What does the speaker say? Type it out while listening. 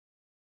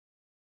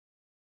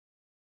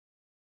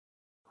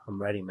I'm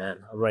ready, man.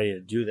 I'm ready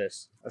to do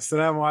this.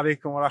 Assalamu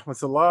alaikum wa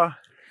rahmatullah.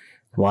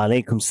 Wa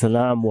alaikum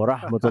salam wa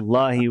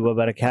rahmatullahi wa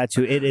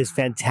barakatuh. It is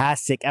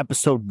fantastic.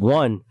 Episode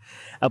one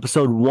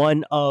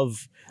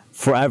of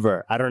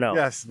forever. I don't know.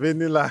 Yes,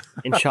 bismillah.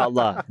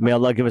 Inshallah. May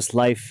Allah give us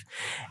life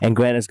and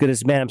grant us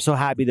goodness. Man, I'm so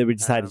happy that we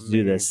decided to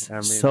do this.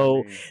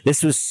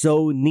 This was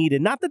so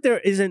needed. Not that there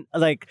isn't,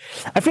 like,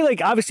 I feel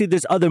like obviously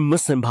there's other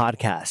Muslim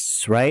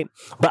podcasts, right?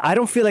 But I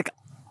don't feel like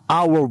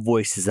our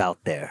voice is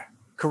out there.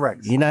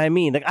 Correct. You know what I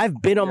mean? Like,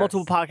 I've been on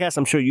multiple podcasts.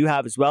 I'm sure you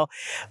have as well.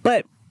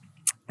 But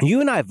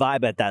you and I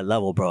vibe at that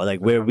level, bro.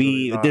 Like, where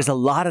there's a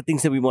lot of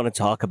things that we want to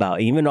talk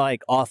about. Even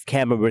like off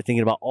camera, we're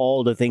thinking about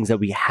all the things that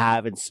we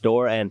have in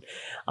store. And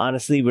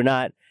honestly, we're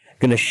not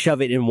going to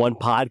shove it in one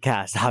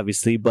podcast,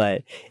 obviously,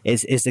 but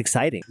it's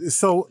exciting.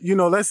 So,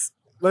 let's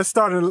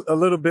start a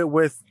little bit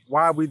with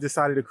why we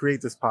decided to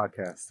create this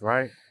podcast,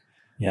 right?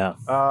 Yeah.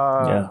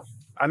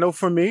 I know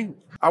for me,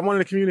 I wanted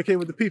to communicate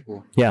with the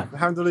people. Yeah.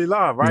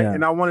 Alhamdulillah, right? Yeah.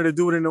 And I wanted to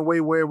do it in a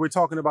way where we're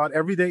talking about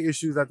everyday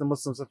issues that the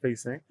Muslims are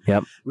facing.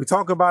 Yep. We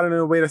talk about it in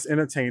a way that's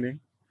entertaining.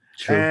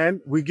 True.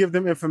 And we give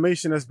them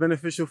information that's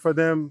beneficial for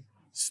them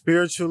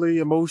spiritually,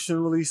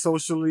 emotionally,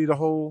 socially, the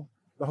whole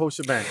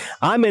shebang.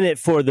 I'm in it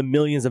for the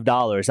millions of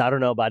dollars. I don't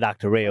know about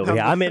Dr. Ray over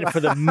here. I'm in it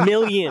for the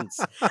millions.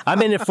 I'm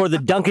in it for the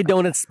Dunkin'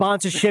 Donuts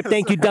sponsorship.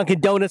 Thank you,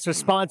 Dunkin' Donuts, for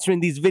sponsoring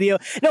these videos.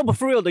 No, but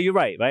for real though, you're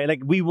right?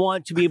 Like, we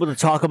want to be able to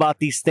talk about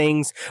these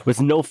things with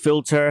no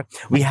filter.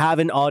 We have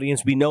an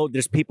audience. We know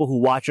there's people who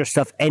watch our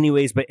stuff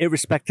anyways, but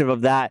irrespective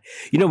of that,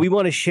 we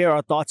want to share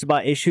our thoughts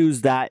about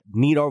issues that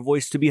need our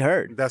voice to be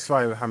heard. That's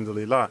right,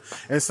 alhamdulillah.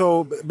 And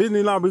so,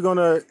 bismillah, we're going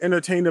to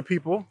entertain the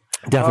people.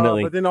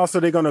 Definitely. But then also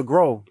they're going to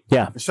grow.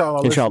 Yeah.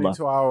 Inshallah. Listening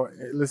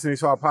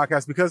to our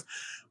podcast, because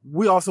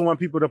we also want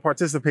people to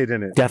participate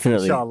in it.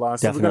 Definitely. Inshallah.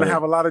 So we're going to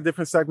have a lot of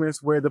different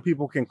segments where the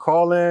people can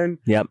call in.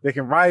 Yep. They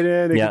can write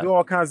in. They can do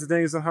all kinds of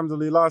things.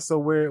 Alhamdulillah. So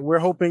we're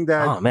hoping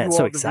that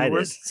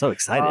so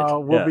excited.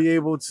 We'll be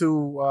able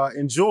to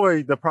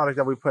enjoy the product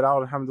that we put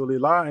out.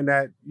 Alhamdulillah. And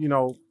that,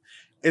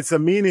 it's a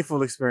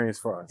meaningful experience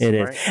for us. It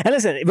right? is. And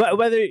listen,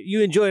 whether you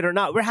enjoy it or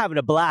not, we're having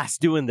a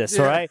blast doing this,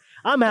 all right?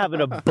 I'm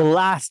having a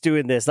blast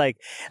doing this. Like,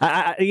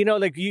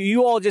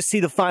 you all just see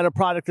the final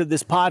product of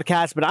this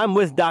podcast, but I'm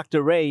with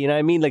Dr. Ray, you know what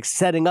I mean? Like,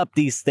 setting up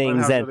these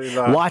things and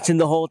watching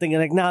the whole thing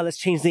and like, let's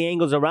change the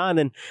angles around.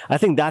 And I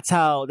think that's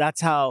how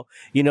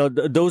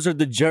those are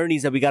the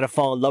journeys that we got to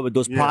fall in love with,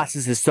 those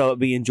processes, so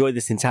we enjoy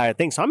this entire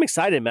thing. So I'm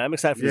excited, man. I'm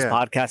excited for this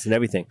podcast and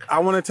everything. I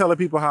want to tell the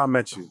people how I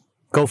met you.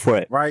 Go for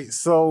it. Right.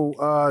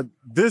 So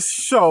this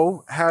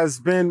show has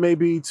been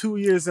maybe 2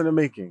 years in the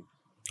making.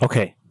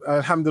 Okay.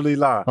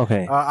 Alhamdulillah.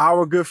 Okay.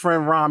 Our good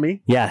friend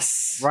Rami.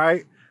 Yes.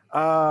 Right.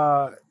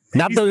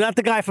 Not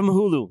the guy from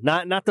Hulu,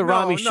 not the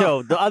Rami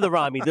show, the other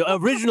Rami, the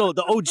original,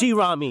 the OG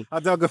Rami.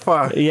 Adel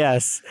Ghaffar.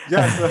 Yes.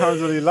 Yes,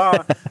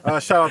 alhamdulillah.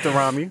 Shout out to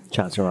Rami.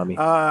 Shout out to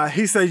Rami.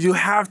 He said, you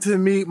have to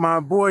meet my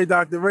boy,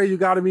 Dr. Ray. You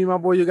got to meet my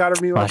boy. You got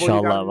to meet my boy.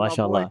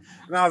 MashaAllah.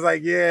 And I was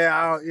like,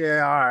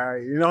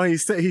 all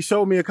right. He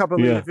showed me a couple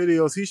of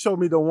videos. He showed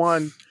me the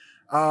one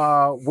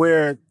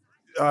where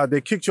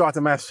they kicked you out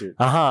the masjid.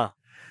 Uh-huh.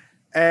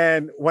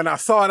 And when I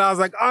saw it, I was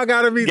like, I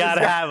gotta meet this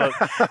guy. Have him.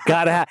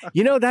 Gotta have.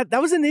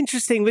 That was an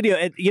interesting video.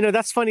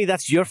 That's funny.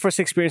 That's your first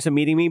experience of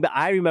meeting me, but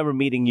I remember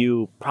meeting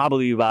you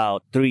probably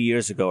about 3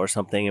 years ago or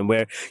something, and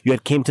where you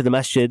had came to the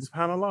masjid.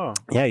 SubhanAllah.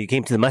 Yeah, you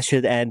came to the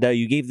masjid and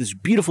you gave this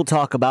beautiful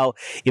talk about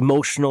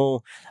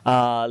emotional,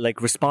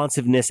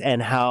 responsiveness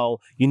and how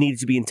you needed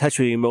to be in touch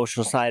with your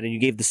emotional side. And you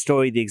gave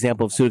the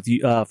example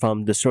of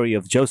from the story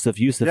of Yusuf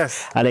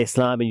alayhi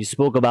salam, and you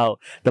spoke about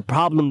the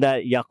problem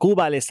that Yaqub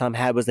alayhi salam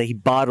had was that he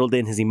bottled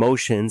in his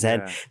emotions,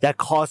 and that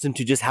caused him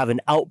to just have an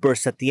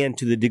outburst at the end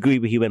to the degree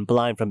where he went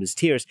blind from his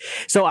tears.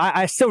 So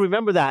I still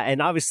remember that,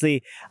 and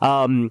obviously,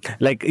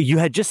 you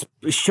had just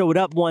showed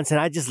up once, and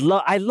I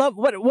love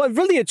what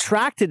really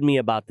attracted me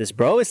about this,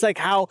 bro. It's like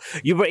how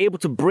you were able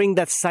to bring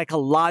that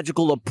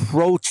psychological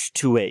approach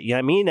to it. You know what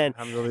I mean? And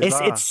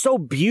it's so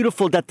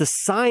beautiful that the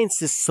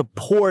sciences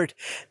support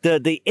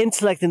the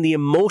intellect and the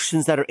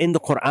emotions that are in the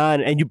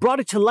Quran, and you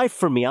brought it to life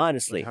for me,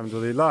 honestly.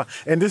 Alhamdulillah.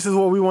 And this is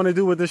what we want to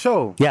do with the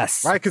show.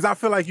 Yes. Right? Because I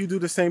feel like you do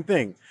the same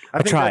thing.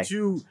 I think that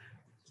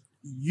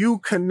you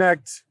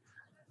connect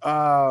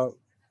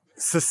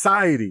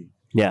society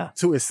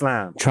to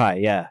Islam. And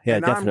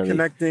definitely. I'm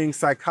connecting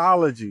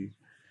psychology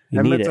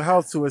and mental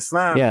health to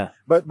Islam. Yeah.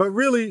 But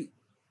really,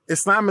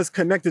 Islam is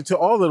connected to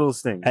all of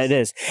those things. It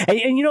is. And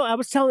I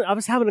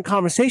was having a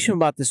conversation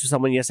about this with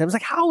someone yesterday. I was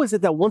like, how is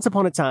it that once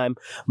upon a time,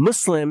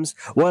 Muslims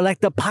were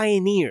like the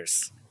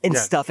pioneers and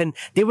stuff, and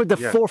they were the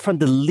forefront,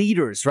 the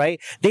leaders,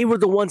 right? They were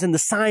the ones in the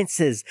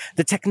sciences,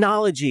 the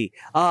technology,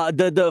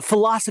 the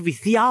philosophy,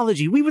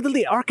 theology. We were the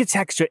lead,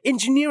 architecture,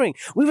 engineering.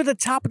 We were the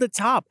top of the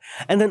top.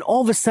 And then all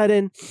of a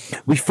sudden,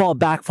 we fall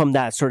back from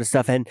that sort of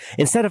stuff. And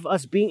instead of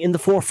us being in the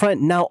forefront,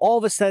 now all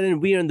of a sudden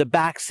we are in the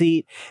back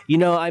seat.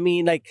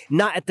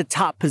 Not at the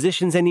top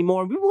positions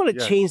anymore. We want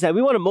to change that.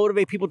 We want to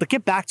motivate people to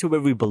get back to where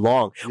we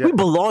belong. We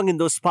belong in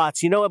those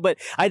spots, but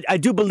I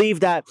do believe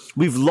that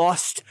we've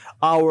lost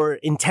our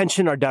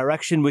intention, our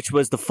direction, which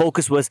was the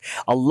focus was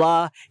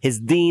Allah,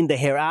 His deen, the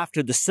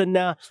hereafter, the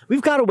sunnah.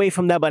 We've got away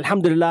from that, but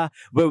alhamdulillah,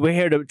 we're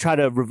here to try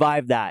to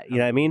revive that. You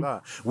know what I mean?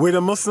 We're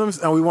the Muslims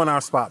and we want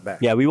our spot back.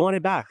 Yeah, we want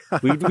it back.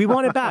 We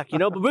want it back,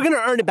 but we're going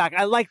to earn it back.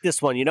 I like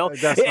this one,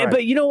 That's right.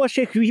 But you know what,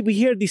 Sheikh? We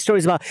hear these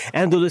stories about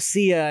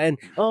Andalusia and,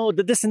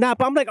 this and that,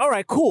 but I'm like, all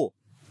right, cool.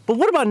 But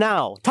what about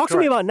now? Talk to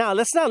me about now.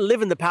 Let's not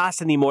live in the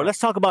past anymore. Let's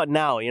talk about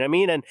now. You know what I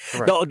mean? And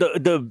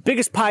the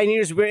biggest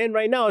pioneers we're in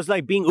right now is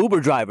like being Uber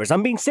drivers.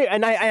 I'm being serious.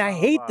 And I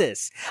hate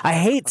this. I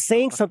hate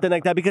saying something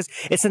like that because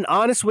it's an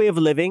honest way of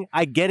living.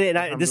 I get it.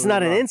 And this is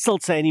not an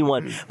insult to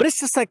anyone. But it's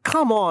just like,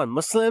 come on,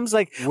 Muslims.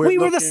 Like, we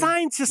were the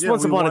scientists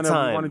once upon a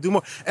time. We want to do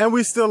more. And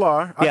we still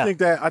are. I think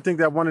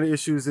that one of the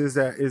issues is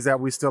that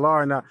we still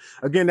are. And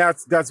again,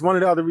 that's one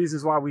of the other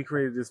reasons why we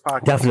created this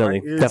podcast.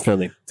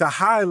 Definitely. To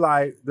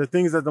highlight the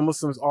things that the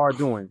Muslims are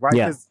doing, right?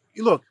 Because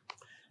look,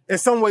 in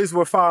some ways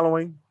we're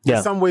following,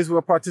 in some ways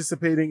we're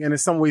participating, and in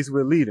some ways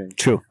we're leading.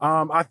 True.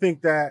 I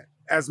think that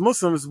as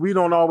Muslims, we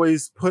don't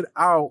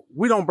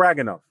brag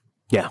enough.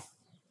 Yeah.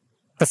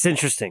 That's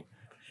interesting.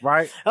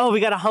 Right? Oh,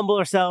 we got to humble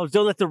ourselves.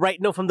 Don't let the right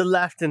know from the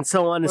left and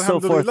so on and so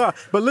forth.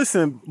 But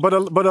listen, but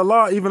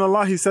Allah, even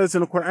Allah, He says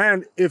in the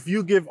Quran, if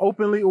you give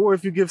openly or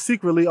if you give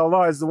secretly,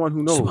 Allah is the one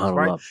who knows,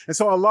 right? And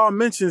so Allah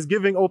mentions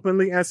giving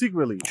openly and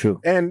secretly. True.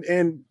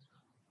 And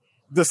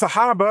the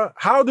Sahaba,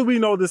 how do we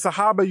know the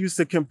Sahaba used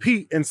to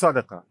compete in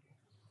sadaqah?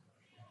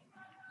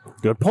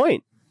 Good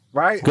point.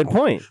 Right? Good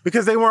point.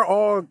 Because they weren't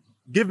all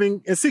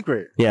giving in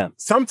secret. Yeah.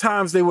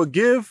 Sometimes they would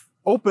give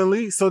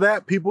openly so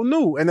that people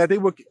knew and that they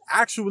were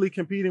actually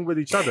competing with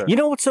each other. You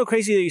know what's so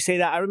crazy that you say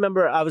that? I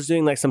remember I was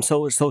doing like some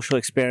social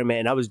experiment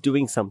and I was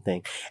doing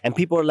something and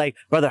people were like,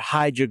 brother,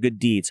 hide your good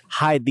deeds,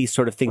 hide these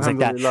sort of things like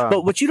that.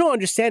 But what you don't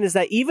understand is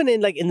that even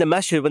in the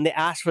masjid, when they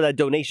ask for that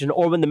donation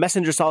or when the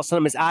Messenger Sallallahu Alaihi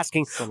Wasallam is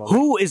asking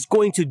who is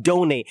going to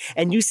donate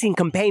and you've seen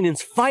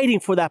companions fighting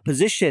for that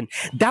position,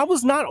 that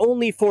was not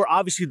only for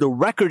obviously the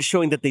record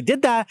showing that they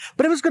did that,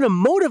 but it was going to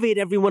motivate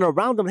everyone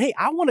around them. Hey,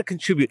 I want to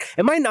contribute.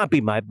 It might not be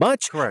my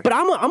much, but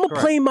I'm going to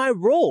play my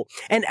role.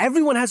 And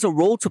everyone has a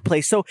role to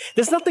play. So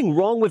there's nothing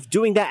wrong with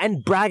doing that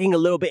and bragging a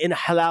little bit in a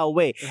halal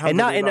way and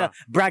not in a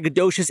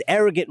braggadocious,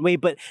 arrogant way.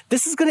 But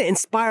this is going to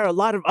inspire a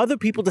lot of other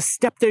people to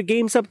step their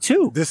games up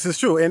too. This is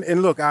true.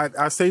 And look,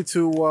 I say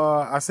to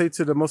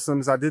the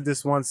Muslims, I did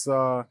this once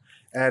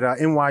at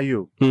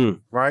NYU,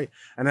 right?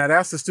 And I'd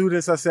ask the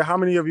students, I said, how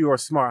many of you are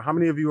smart? How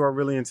many of you are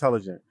really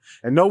intelligent?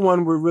 And no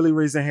one would really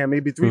raise their hand,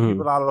 maybe 3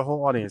 people out of the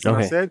whole audience. And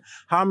I said,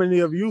 how many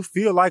of you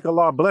feel like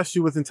Allah blessed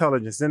you with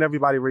intelligence? Then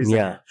everybody raised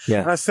their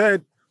hand. And I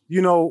said,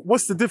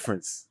 what's the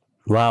difference?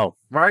 Wow.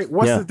 Right?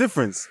 What's the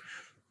difference?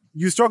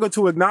 You struggle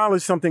to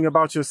acknowledge something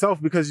about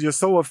yourself because you're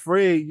so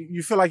afraid.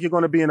 You feel like you're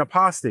going to be an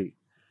apostate,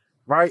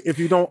 right? If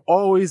you don't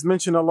always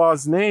mention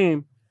Allah's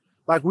name,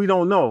 like we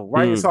don't know,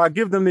 right? So I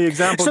give them the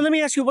example. So let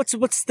me ask you,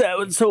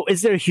 so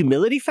is there a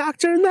humility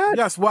factor in that?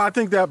 Yes, well, I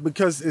think that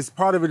because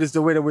part of it is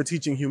the way that we're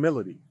teaching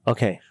humility.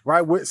 Okay.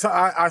 Right? So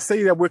I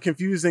say that we're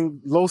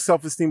confusing low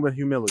self-esteem with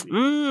humility.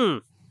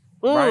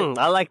 Right?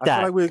 I like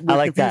that. I feel like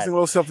we're confusing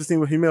low self-esteem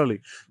with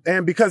humility.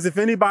 And because if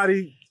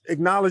anybody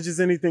acknowledges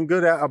anything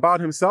good about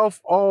himself,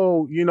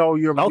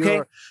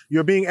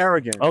 you're being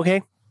arrogant.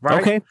 Okay.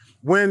 Right? Okay.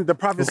 When the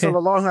Prophet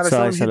Sallallahu Alaihi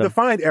Wasallam, he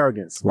defined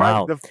arrogance.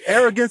 Wow. Right? The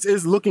arrogance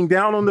is looking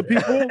down on the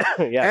people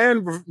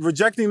and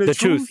rejecting the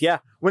truth.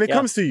 When it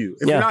comes to you.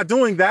 If you're not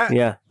doing that,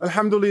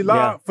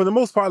 alhamdulillah, for the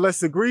most part,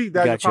 let's agree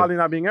that you're probably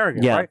not being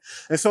arrogant, right?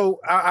 And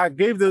so I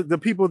gave the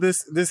people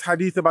this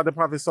hadith about the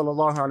Prophet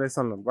Sallallahu Alaihi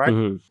Wasallam,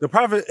 right? The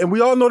Prophet, and we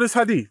all know this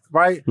hadith,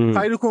 right?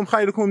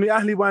 Khayrukum li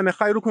ahli wa ana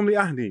khayrukum li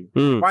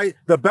ahli. Right?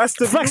 The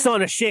best of Flex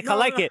on us, Sheikh. I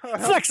like it.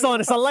 Flex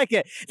on us. I like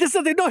it. This is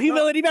something, no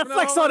humility, man.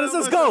 Flex on us.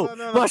 Let's go.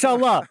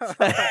 MashaAllah.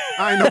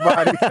 I ain't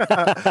nobody.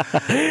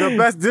 The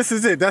best, this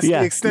is it. That's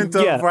the extent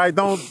of, right?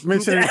 Don't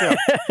mention anything.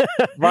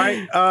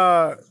 Right?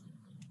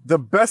 The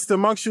best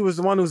amongst you is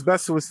the one who's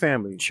best to his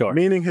family. Sure.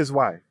 Meaning his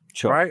wife.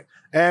 Sure. Right?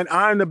 And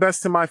I'm the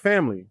best to my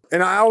family.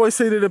 And I always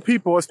say to the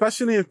people,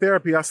 especially in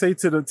therapy, I say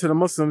to the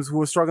Muslims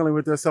who are struggling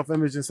with their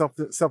self-image and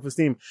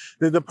self-esteem,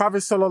 that the Prophet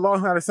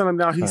Sallallahu Alaihi Wasallam,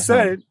 now he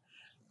said,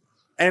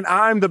 and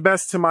I'm the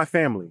best to my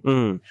family.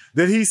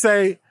 Did he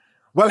say,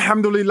 well,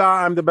 alhamdulillah,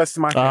 I'm the best to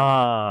my family?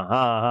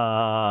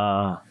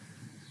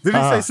 Did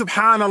he say,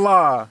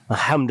 subhanallah?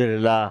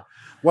 Alhamdulillah.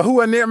 Wa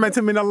huwa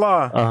ni'matun min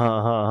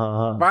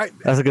Allah? Right?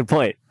 That's a good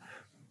point.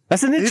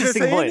 That's an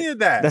interesting point. Any of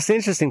that. That's an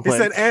interesting point. He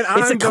said, and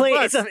I'm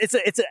the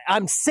best.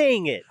 I'm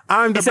saying it.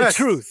 I'm the best. It's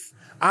a truth.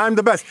 I'm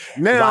the best.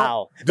 Now,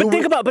 wow.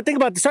 But think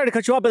about, sorry to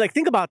cut you off, but like,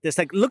 think about this.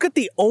 Like, look at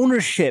the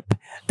ownership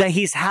that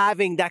he's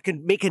having that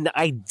can make an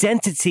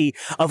identity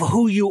of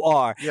who you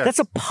are. Yes. That's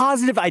a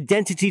positive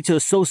identity to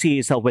associate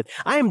yourself with.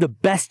 I am the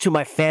best to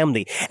my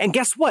family. And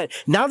guess what?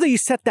 Now that you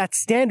set that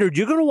standard,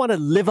 you're going to want to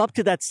live up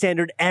to that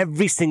standard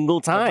every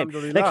single time.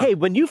 Like, hey,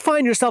 when you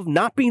find yourself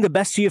not being the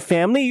best to your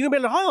family, you're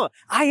going to be like,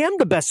 I am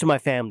the best to my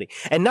family.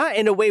 And not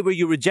in a way where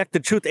you reject the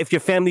truth if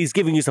your family is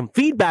giving you some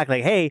feedback,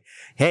 like, hey,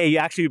 you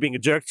actually being a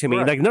jerk to me.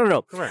 Right. Like,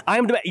 no.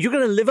 You're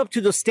going to live up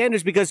to those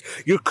standards because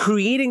you're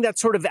creating that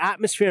sort of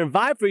atmosphere and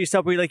vibe for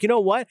yourself where you're like, you know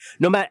what?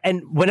 No matter,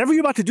 and whenever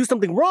you're about to do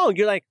something wrong,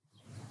 you're like,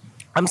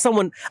 I'm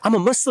a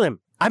Muslim.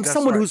 I'm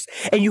someone who's,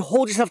 and you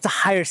hold yourself to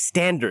higher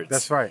standards.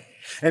 That's right.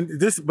 And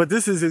this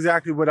is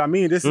exactly what I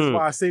mean. This is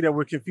why I say that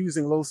we're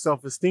confusing low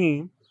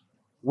self-esteem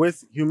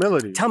with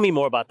humility. Tell me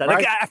more about that.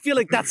 Right? Like, I feel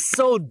like that's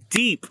so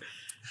deep.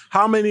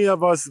 How many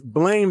of us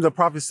blame the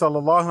Prophet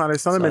sallallahu alaihi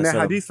wasallam in that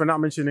hadith for not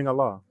mentioning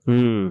Allah?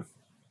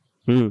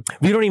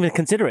 We don't even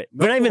consider it.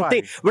 We're not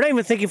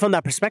even thinking from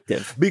that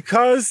perspective.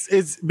 Because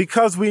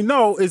we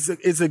know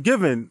it's a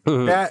given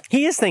that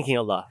he is thanking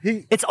Allah.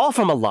 It's all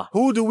from Allah.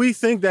 Who do we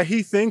think that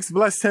he thinks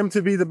blessed him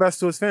to be the best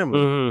to his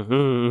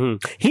family?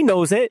 He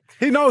knows it.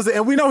 He knows it,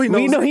 and we know he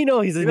knows it. He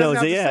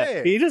knows it.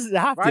 Yeah, he doesn't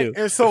have to.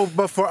 And so,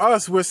 but for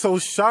us, we're so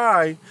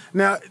shy.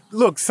 Now,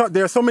 look,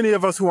 there are so many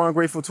of us who are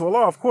ungrateful to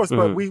Allah, of course,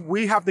 but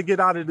we have to get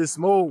out of this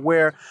mode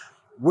where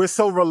we're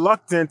so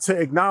reluctant to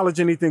acknowledge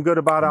anything good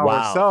about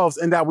ourselves,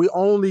 and that we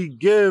only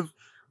give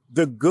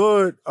the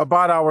good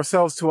about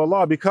ourselves to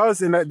Allah, because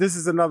this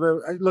is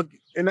another look.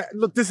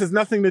 This has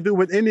nothing to do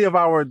with any of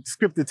our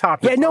scripted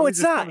topics. Yeah, no, it's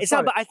not. It's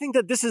not. But I think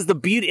that this is the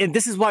beauty, and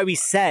this is why we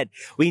said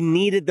we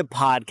needed the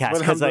podcast,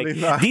 because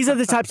these are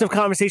the types of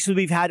conversations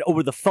we've had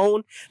over the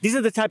phone. These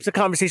are the types of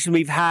conversations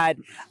we've had,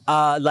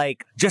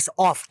 just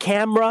off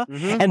camera,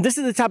 and this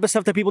is the type of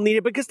stuff that people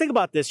needed. Because think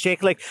about this,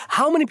 Sheikh. Like,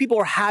 how many people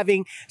are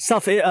having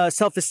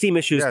self-esteem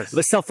issues,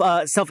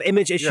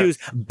 self-image issues,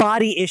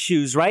 body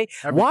issues, right?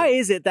 Everything. Why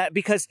is it that?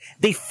 Because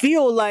they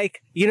feel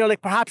like,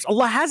 perhaps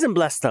Allah hasn't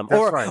blessed them,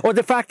 or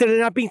the fact that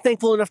they're not being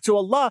thankful enough to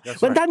Allah.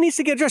 That needs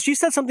to get addressed. You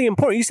said something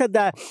important. You said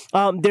that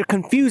they're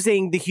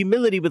confusing the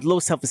humility with low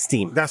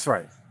self-esteem. That's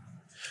right.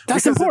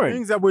 That's because important. The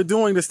things that we're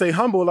doing to stay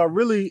humble are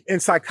really, in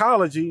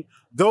psychology,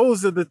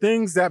 those are the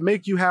things that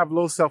make you have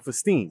low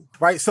self-esteem,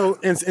 right? So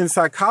in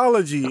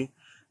psychology,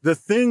 the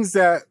things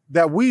that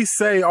we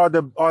say are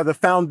the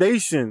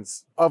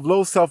foundations of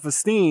low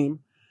self-esteem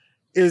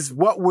is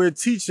what we're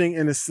teaching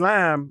in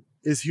Islam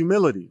is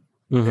humility.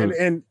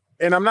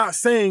 And I'm not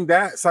saying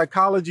that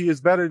psychology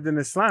is better than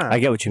Islam. I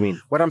get what you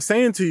mean. What I'm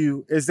saying to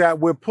you is that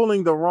we're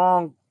pulling the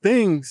wrong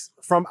things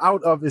from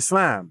out of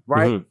Islam,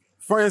 right?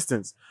 For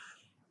instance,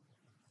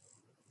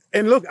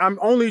 and look, I'm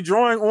only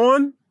drawing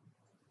on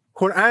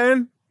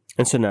Quran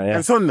and Sunnah.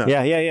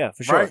 Yeah,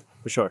 for sure. Right?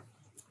 For sure.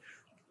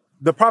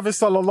 The Prophet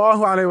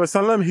sallallahu alaihi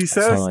wasallam, he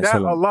says that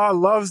Allah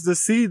loves to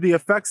see the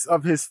effects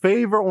of his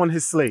favor on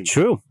his slaves.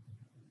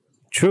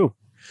 True.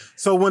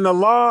 So when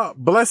Allah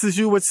blesses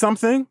you with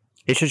something,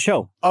 it should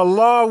show.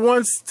 Allah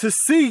wants to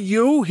see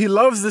you. He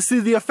loves to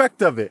see the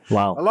effect of it.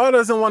 Wow. Allah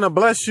doesn't want to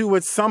bless you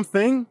with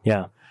something.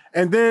 Yeah.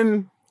 And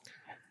then,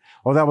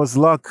 that was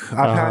luck.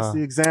 I passed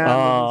the exam. It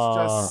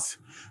was just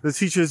the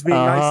teacher's being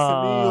nice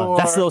to me. Or,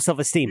 that's low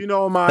self-esteem.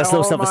 That's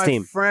low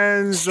self-esteem. My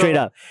friends. Straight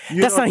up.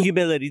 That's not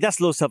humility. That's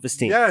low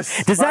self-esteem.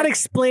 Yes. Does that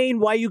explain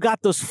why you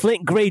got those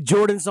Flint gray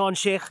Jordans on,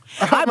 Sheikh?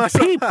 I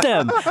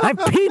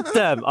peeped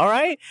them. All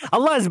right?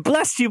 Allah has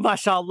blessed you,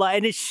 mashallah,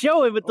 and it's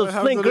showing with those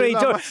Flint gray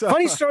Jordans.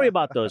 Funny story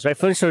about those, right?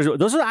 Funny story.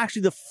 Those are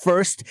actually the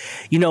first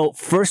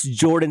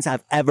Jordans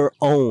I've ever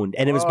owned.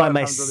 And it was by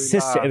my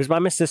sister.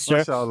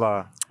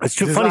 Mashallah. It's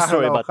a funny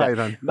story about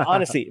that.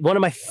 Honestly, one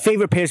of my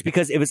favorite pairs,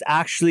 because it was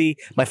actually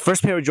my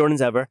first pair of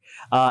Jordans ever.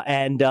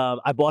 And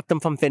I bought them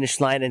from Finish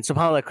Line. And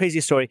subhanAllah,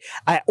 crazy story.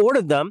 I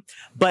ordered them,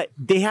 but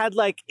they had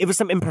it was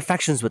some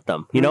imperfections with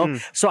them,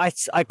 So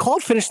I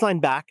called Finish Line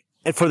back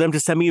for them to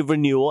send me a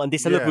renewal. And they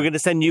said, look, we're going to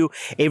send you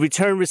a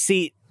return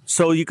receipt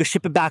so you could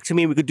ship it back to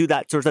me and we could do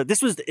that sort of stuff.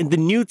 This was in the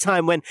new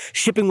time when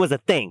shipping was a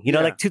thing,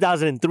 like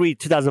 2003,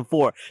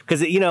 2004,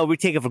 because, we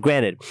take it for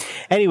granted.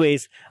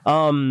 Anyways,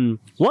 one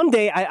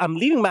day I'm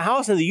leaving my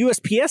house and the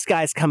USPS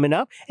guy's coming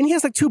up and he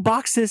has 2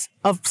 boxes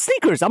of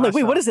sneakers. I'm like,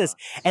 wait, what is this?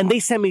 And they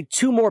sent me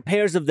 2 more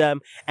pairs of them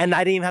and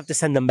I didn't even have to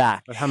send them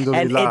back.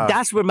 And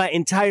that's where my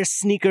entire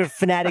sneaker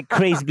fanatic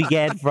craze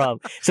began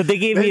from. So they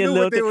gave me a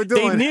little...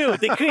 They knew.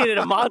 They created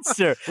a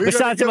monster.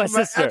 Shout out to my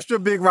sister. Extra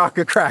big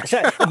rocket crack.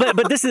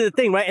 but this is the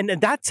thing, right? And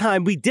at that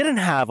time, we didn't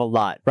have a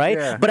lot, right?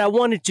 Yeah. But I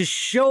wanted to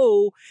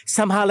show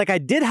somehow I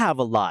did have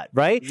a lot,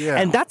 right? Yeah.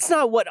 And that's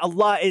not what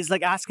Allah is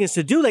asking us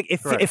to do.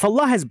 If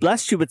Allah has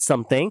blessed you with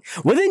something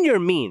within your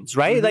means,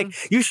 right?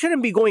 You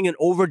shouldn't be going in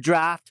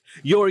overdraft.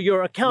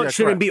 Your account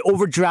shouldn't be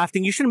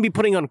overdrafting. You shouldn't be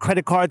putting on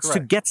credit cards to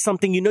get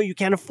something you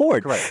can't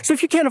afford. So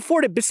if you can't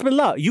afford it,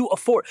 bismillah,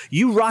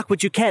 you rock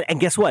what you can.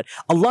 And guess what?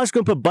 Allah is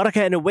going to put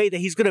barakah in a way that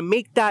He's going to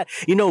make that,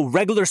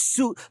 regular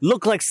suit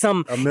look like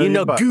some,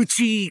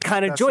 Gucci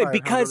kind of joy,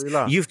 because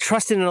you've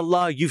trusted in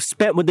Allah, you've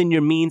spent within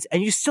your means,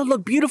 and you still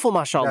look beautiful,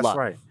 mashallah. That's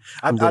right.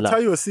 I'll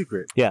tell you a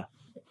secret. Yeah.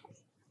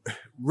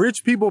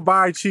 Rich people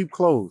buy cheap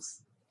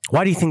clothes.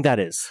 Why do you think that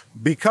is?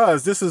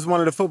 Because this is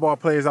one of the football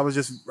players I was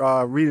just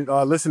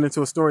listening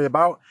to a story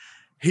about.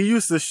 He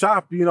used to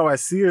shop, at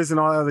Sears and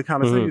all that other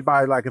kind of stuff. He'd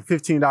buy a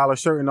 $15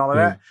 shirt and all of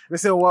that. And they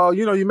said, well,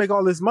 you make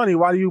all this money.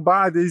 Why do you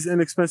buy these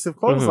inexpensive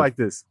clothes like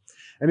this?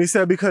 And he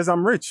said, because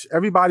I'm rich,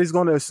 everybody's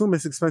going to assume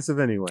it's expensive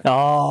anyway.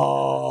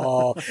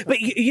 Oh,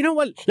 but you know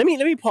what? Let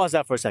me pause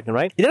that for a second,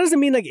 right? It doesn't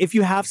mean like if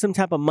you have some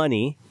type of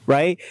money,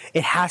 right?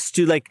 It has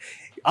to like,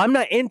 I'm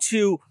not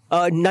into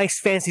nice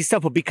fancy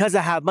stuff, but because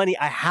I have money,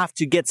 I have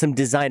to get some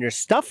designer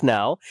stuff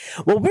now.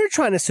 What we're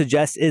trying to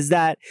suggest is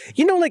that,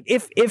 you know, like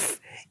if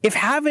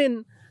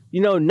having, you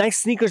know, nice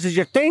sneakers is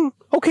your thing,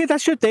 okay,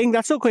 that's your thing.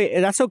 That's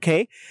okay. That's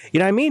okay. You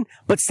know what I mean?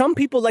 But some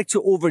people like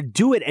to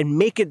overdo it and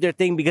make it their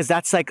thing because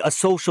that's like a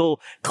social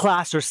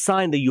class or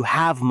sign that you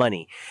have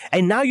money.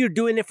 And now you're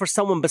doing it for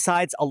someone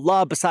besides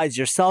Allah, besides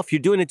yourself. You're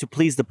doing it to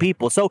please the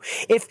people. So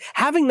if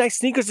having nice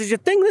sneakers is your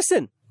thing,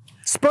 listen,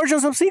 splurge on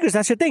some sneakers.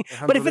 That's your thing.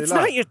 But if it's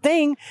not your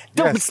thing,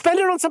 don't spend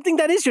it on something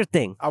that is your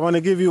thing. I want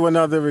to give you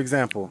another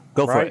example.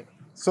 Go for it.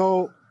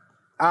 So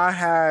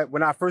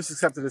when I first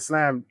accepted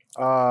Islam,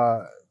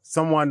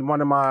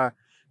 one of my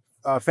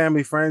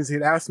family friends,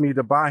 he'd asked me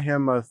to buy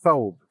him a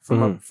thobe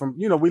from,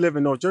 you know, we live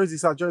in North Jersey.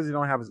 South Jersey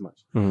don't have as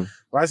much.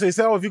 Right? So he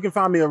said, if you can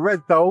find me a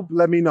red thobe,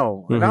 let me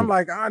know. And I'm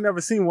like, I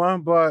never seen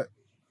one, but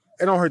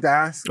it don't hurt to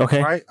ask.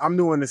 Okay. Right? I'm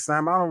new in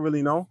Islam. I don't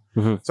really know.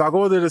 So I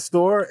go to the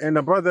store and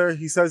the brother,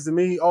 he says to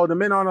me, the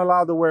men aren't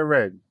allowed to wear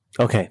red.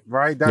 Okay.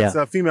 Right? That's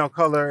a female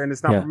color and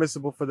it's not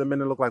permissible for the men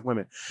to look like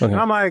women. Okay. And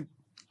I'm like,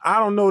 I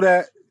don't know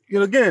that. You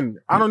know, again,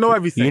 I don't know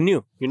everything. You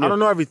knew. I don't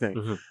know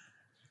everything.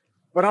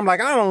 But I'm like,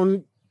 that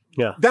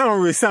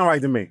don't really sound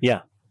right to me.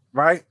 Yeah.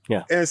 Right?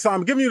 Yeah. And so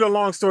I'm giving you the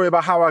long story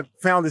about how I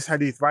found this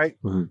hadith, right?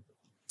 And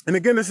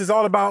again, this is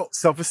all about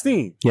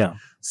self-esteem. Yeah.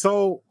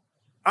 So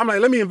I'm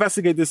like, let me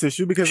investigate this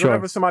issue because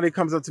whenever somebody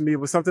comes up to me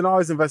with something, I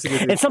always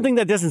investigate it. And something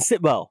that doesn't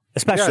sit well,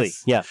 especially.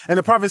 Yes. Yeah. And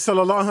the Prophet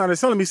sallallahu alaihi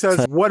wasallam, he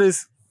says, what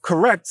is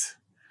correct,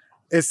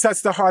 it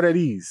sets the heart at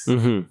ease,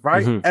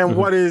 right? And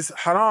what is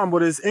haram,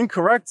 what is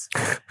incorrect,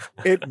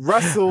 it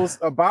wrestles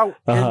about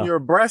in your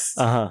breast,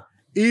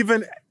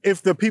 even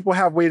if the people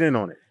have weighed in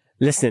on it.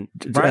 Listen,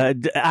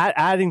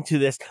 adding to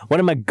this, one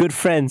of my good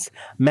friends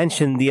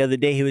mentioned the other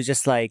day, he was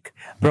just like,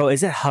 bro,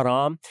 is it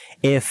haram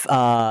if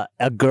a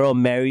girl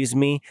marries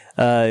me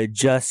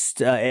just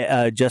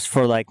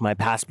for like my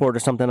passport or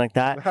something like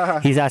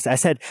that? He's asked, I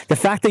said, the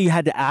fact that you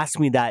had to ask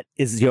me that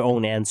is your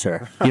own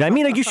answer. You know what I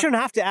mean? Like, you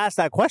shouldn't have to ask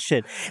that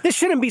question. This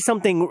shouldn't be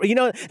something, you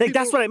know, like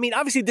that's what I mean.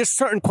 Obviously, there's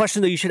certain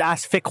questions that you should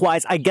ask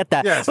fiqh-wise. I get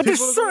that. Yes, but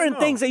there's certain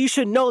things that you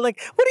should know.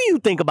 Like, what do you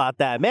think about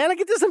that, man?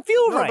 Like, it doesn't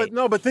feel right.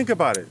 But think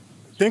about it.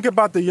 Think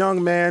about the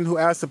young man who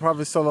asked the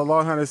Prophet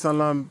sallallahu alaihi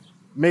wasallam,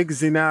 make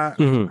zina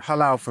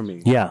halal for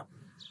me. Yeah.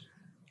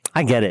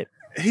 I get it.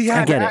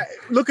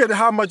 Look at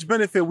how much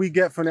benefit we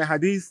get from that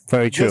hadith.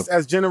 Very true. Just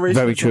as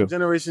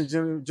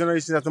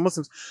generations after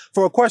Muslims.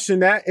 For a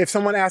question that if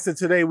someone asked it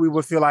today, we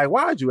would feel like,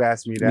 why'd you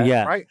ask me that?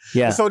 Yeah. Right?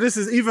 Yeah. And so this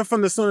is even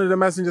from the Sunnah of the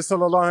Messenger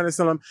sallallahu alaihi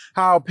wasallam,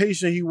 how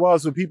patient he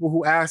was with people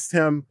who asked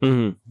him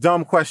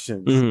dumb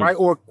questions, right?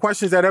 Or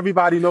questions that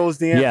everybody knows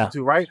the answer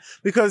to, right?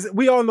 Because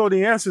we all know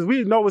the answers.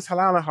 We know it's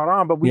halal and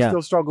haram, but we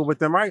still struggle with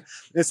them, right?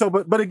 And so,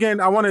 but again,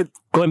 I want to...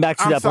 Going back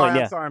to that point,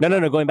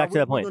 going back to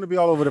that point. We're going to be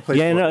all over the place.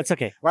 Yeah, no, it's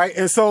okay. Right?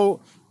 And so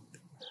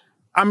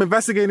I'm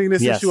investigating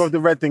this issue of the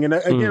red thing. And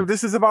again,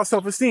 this is about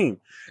self-esteem.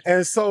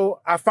 And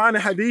so I find a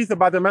hadith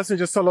about the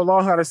Messenger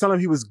sallallahu alaihi wasallam.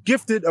 He was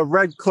gifted a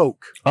red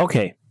cloak.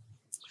 Okay.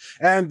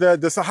 And the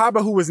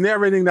Sahaba who was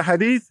narrating the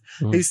hadith,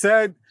 he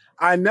said,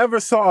 I never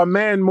saw a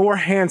man more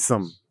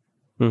handsome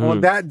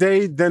on that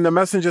day than the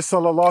Messenger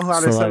sallallahu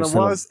alaihi wasallam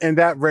was in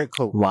that red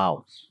cloak.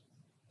 Wow.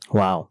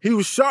 Wow. He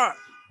was sharp.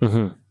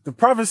 The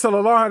Prophet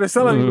sallallahu alaihi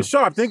wasallam, he was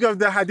sharp. Think of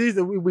the hadith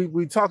that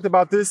we talked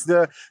about this,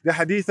 the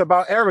hadith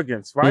about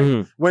arrogance,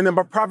 right? When the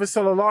Prophet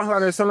sallallahu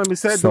alaihi wasallam, he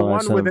said, the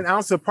one with an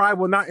ounce of pride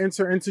will not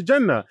enter into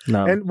Jannah.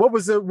 No. And what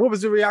was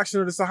the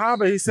reaction of the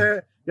Sahaba? He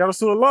said, Ya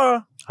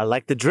Rasulullah, I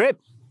like the drip.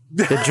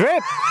 The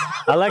drip.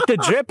 I like the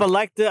drip. I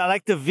like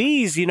the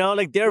V's, you know,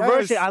 like their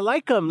version. I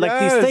like them, like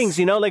these things,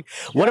 you know, like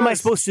what am I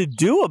supposed to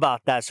do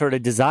about that sort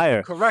of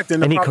desire? Correct.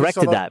 And he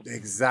corrected that.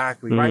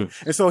 Exactly. Right.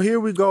 And so here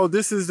we go.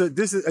 This is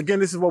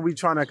what we're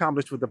trying to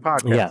accomplish with the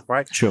podcast,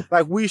 right? True.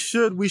 Like we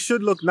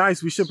should look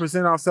nice. We should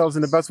present ourselves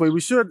in the best way. We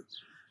should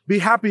be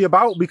happy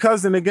about,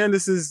 because, and again,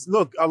 this is,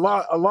 look,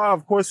 Allah,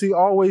 of course, he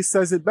always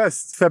says it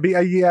best. Right?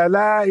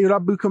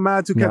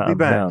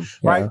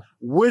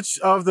 Which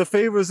of the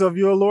favors of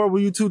your Lord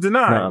will you two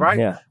deny? Right?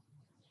 Yeah.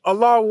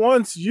 Allah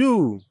wants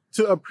you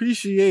to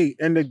appreciate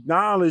and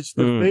acknowledge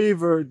the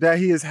favor that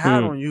he has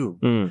had on you.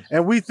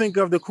 And we think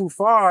of the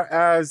kuffar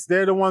as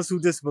they're the ones who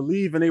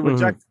disbelieve and they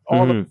reject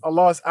all of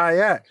Allah's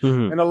ayat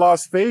and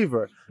Allah's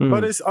favor.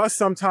 But it's us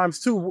sometimes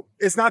too.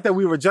 It's not that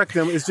we reject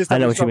them, it's just that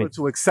we struggle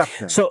to accept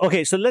them. So,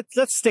 okay, so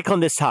let's stick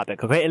on this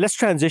topic, okay? And let's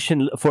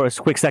transition for a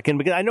quick second,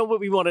 because I know what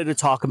we wanted to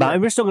talk about,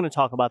 and we're still going to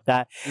talk about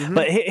that.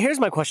 But here's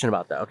my question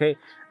about that, okay?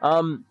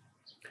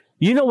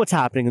 You know what's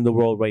happening in the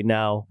world right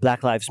now,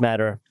 Black Lives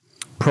Matter,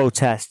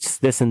 protests,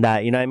 this and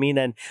that. You know what I mean?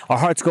 And our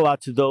hearts go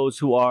out to those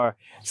who are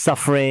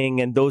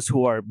suffering and those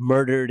who are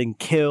murdered and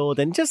killed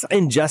and just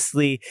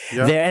unjustly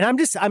there. And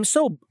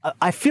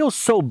I feel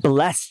so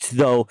blessed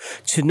though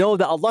to know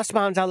that Allah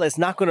subhanahu wa ta'ala is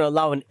not going to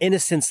allow an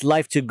innocent's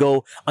life to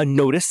go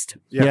unnoticed.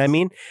 You know what I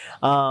mean?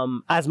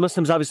 As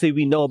Muslims, obviously,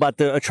 we know about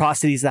the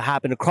atrocities that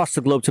happen across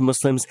the globe to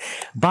Muslims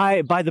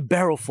by the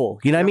barrelful.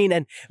 You know what I mean?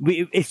 And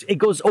it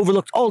goes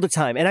overlooked all the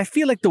time. And I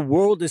feel like the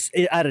world is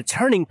at a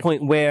turning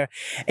point where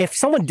if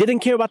someone didn't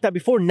care about that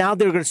before, now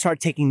they're going to start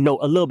taking note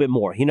a little bit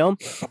more, you know?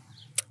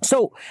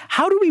 So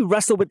how do we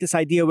wrestle with this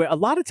idea where a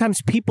lot of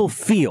times people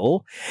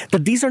feel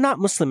that these are not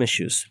Muslim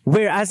issues?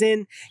 Whereas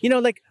in, you know,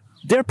 like,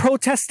 they're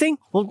protesting.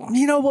 Well,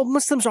 you know,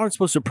 Muslims aren't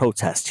supposed to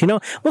protest. You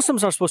know,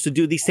 Muslims aren't supposed to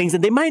do these things,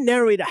 and they might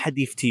narrate a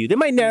hadith to you. They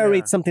might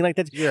narrate something like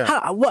that.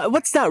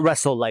 What's that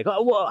wrestle like?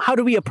 How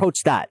do we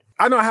approach that?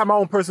 I know I have my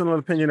own personal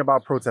opinion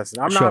about protesting.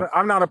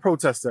 I'm not a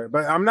protester,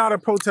 but I'm not a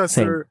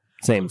protester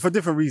Same. for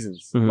different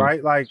reasons,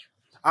 right? Like,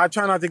 I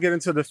try not to get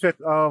into the fiqh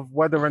of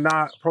whether or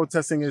not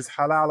protesting is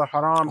halal or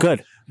haram.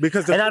 Good.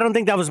 Because I don't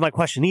think that was my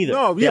question either.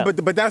 No,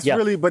 but that's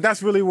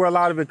really where a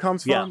lot of it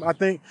comes from. I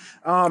think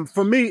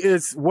for me,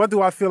 it's what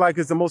do I feel like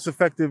is the most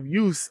effective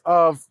use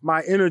of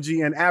my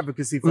energy and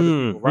advocacy for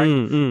the people, right?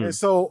 And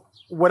so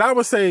what I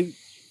would say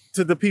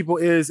to the people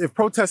is, if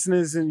protesting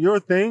isn't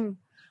your thing,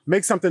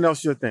 make something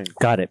else your thing.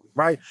 Got it.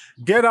 Right?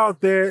 Get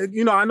out there.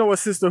 You know, I know a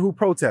sister who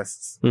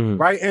protests,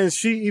 right? And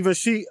she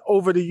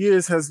over the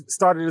years has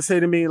started to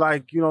say to me,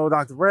 like, you know,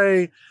 Dr.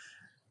 Ray,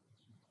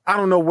 I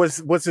don't know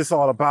what's this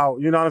all about.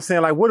 You know what I'm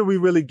saying? Like, what are we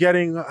really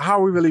getting? How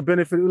are we really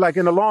benefiting? Like,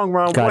 in the long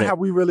run, what have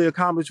we really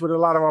accomplished with a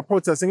lot of our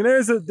protesting?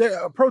 And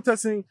they're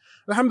protesting,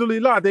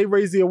 alhamdulillah, they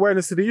raise the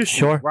awareness to the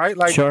issue, right?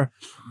 Like,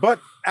 but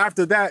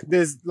after that,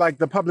 there's like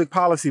the public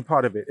policy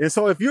part of it. And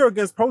so if you're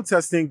against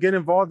protesting, get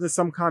involved in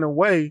some kind of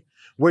way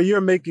where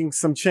you're making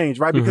some change,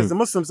 right? Because the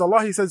Muslims,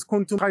 Allah, He says,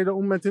 "Kuntum khayra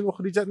ummatin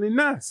ukhrijat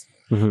lin-nas,"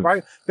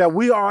 right? That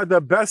we are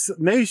the best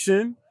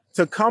nation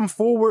to come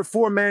forward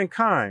for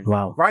mankind,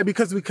 right?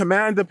 Because we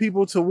command the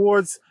people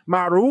towards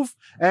ma'ruf,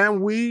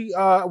 and we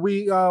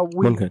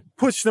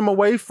push them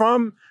away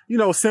from, you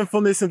know,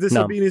 sinfulness and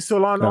disobedience to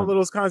Allah and all of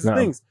those kinds of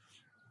things.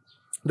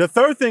 The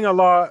third thing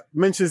Allah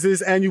mentions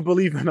is, and you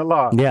believe in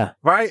Allah. Yeah.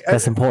 Right?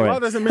 That's important.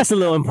 Allah doesn't mention That's a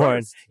little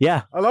important.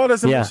 Yeah. Allah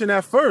doesn't mention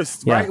that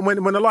first, right?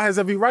 When Allah has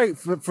every right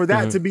for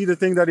that to be the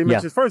thing that He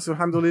mentions first,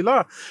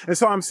 alhamdulillah. And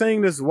so I'm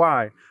saying this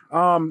why?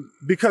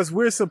 Because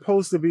we're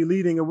supposed to be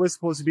leading and we're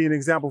supposed to be an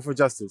example for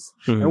justice.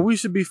 And we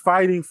should be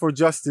fighting for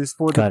justice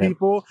for the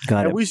people.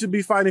 And we should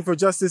be fighting for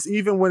justice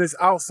even when it's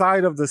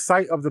outside of the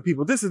sight of the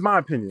people. This is my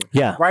opinion.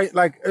 Yeah. Right?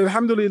 Like,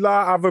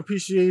 alhamdulillah, I've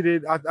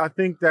appreciated, I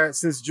think that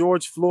since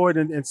George Floyd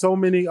and so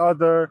many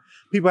other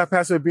people have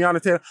passed away,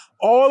 Breonna Taylor,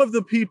 all of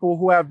the people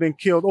who have been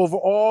killed over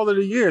all of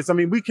the years. I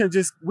mean, we can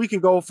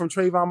go from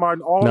Trayvon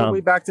Martin all the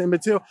way back to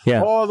Emmett Till,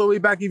 all the way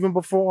back even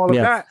before all of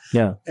that.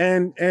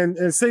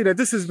 And say that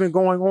this has been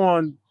going on.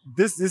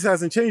 This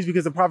hasn't changed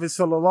because the Prophet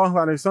sallallahu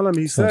alaihi wasallam,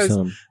 he says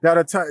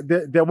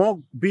that there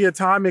won't be a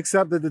time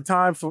except that the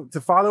time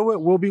to follow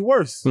it will be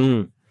worse.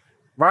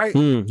 Right?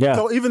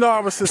 So even though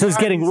our society, so it's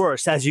getting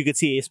worse, as you can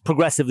see, it's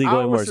progressively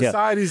going worse. Our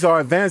societies are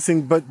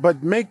advancing,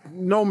 but make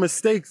no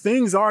mistake,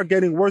 things are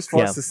getting worse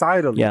for us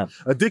societally.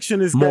 Addiction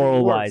is moral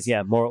getting wise,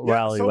 worse.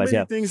 Morality so wise,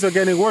 many things are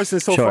getting worse,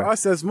 and so for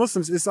us as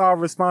Muslims, it's our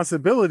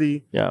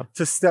responsibility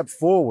to step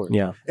forward.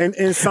 And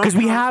because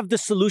we have the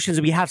solutions,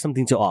 and we have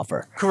something to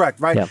offer.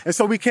 Correct, right? And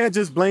so we can't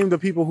just blame the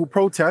people who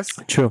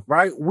protest. True,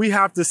 right? We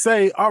have to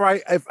say, all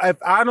right, if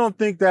I don't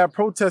think that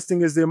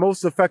protesting is the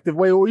most effective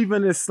way, or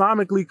even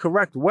Islamically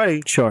correct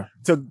way,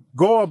 to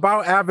go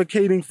about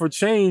advocating for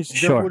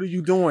change, then what are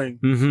you doing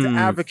to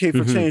advocate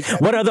for change?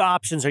 What other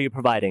options are you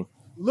providing?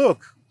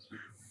 Look,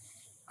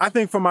 I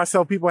think for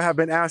myself, people have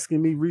been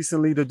asking me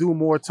recently to do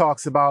more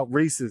talks about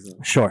racism.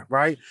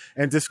 Right?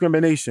 And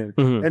discrimination.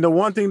 And the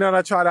one thing that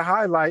I try to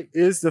highlight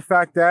is the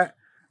fact that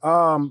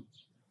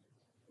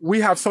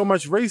we have so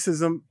much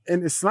racism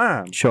in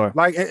Islam.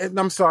 Like, and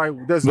I'm sorry,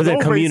 there's no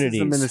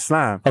racism in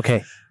Islam.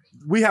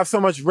 We have so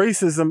much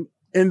racism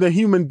in the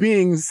human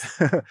beings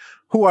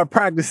who are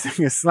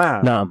practicing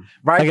Islam.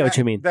 Right? I get what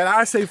you mean. That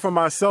I say for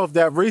myself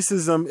that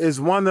racism is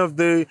one of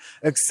the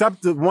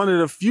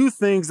few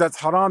things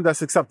that's haram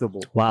that's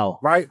acceptable.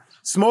 Right?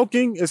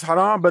 Smoking is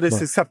haram, but it's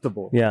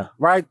acceptable.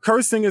 Right?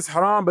 Cursing is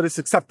haram, but it's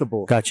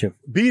acceptable. Gotcha.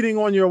 Beating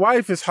on your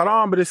wife is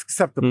haram, but it's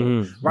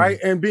acceptable. Right?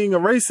 And being a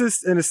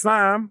racist in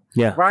Islam,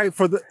 right?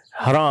 For the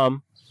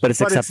haram. But it's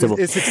acceptable.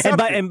 It's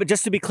acceptable. And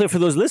just to be clear for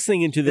those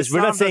listening into this,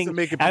 we're not saying,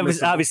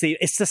 obviously,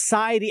 it's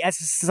society. As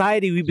a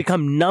society, we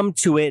become numb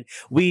to it.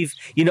 We've,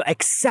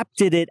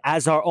 accepted it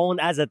as our own,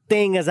 as a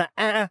thing, as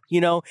and you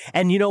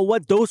know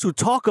what? Those who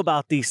talk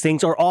about these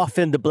things are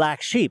often the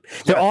black sheep.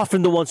 They're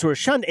often the ones who are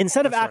shunned.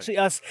 Instead of actually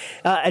us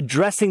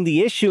addressing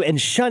the issue and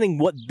shunning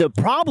what the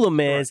problem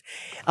is,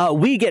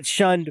 we get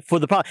shunned for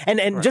the problem.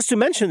 And just to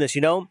mention this,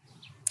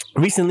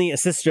 recently a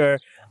sister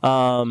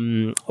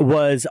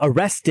was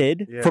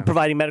arrested for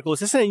providing medical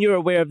assistance, and you're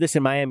aware of this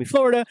in Miami,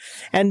 Florida.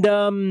 And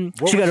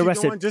she got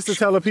arrested. Just to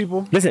tell the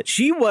people, listen,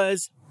 she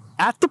was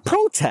at the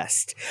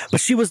protest,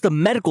 but she was the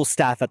medical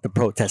staff at the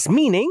protest,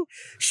 meaning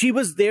she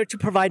was there to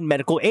provide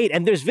medical aid.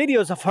 And there's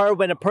videos of her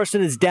when a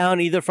person is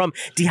down either from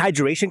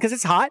dehydration because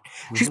it's hot,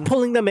 she's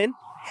pulling them in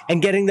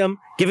and giving them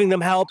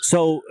help.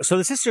 So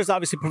the sister is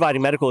obviously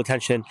providing medical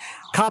attention.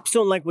 Cops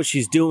don't like what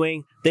she's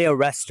doing. They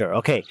arrest her.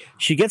 Okay,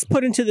 she gets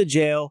put into the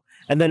jail,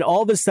 and then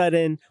all of a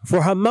sudden,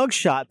 for her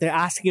mugshot, they're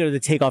asking her to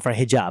take off her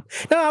hijab.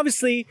 Now,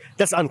 obviously,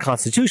 that's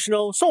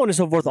unconstitutional, so on and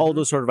so forth, all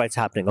those sort of rights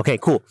happening. Okay,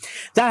 cool.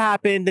 That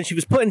happened. Then she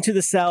was put into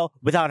the cell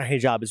without her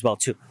hijab as well,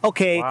 too.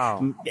 Okay,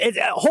 wow. It's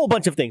a whole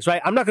bunch of things,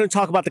 right? I'm not going to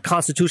talk about the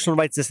constitutional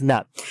rights, this and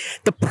that.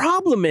 The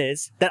problem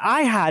is that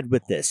I had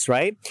with this,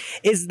 right,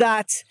 is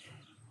that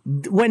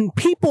when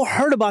people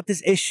heard about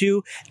this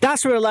issue,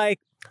 that's where like,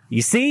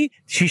 you see,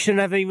 she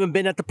shouldn't have even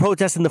been at the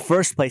protest in the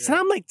first place. And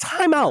I'm like,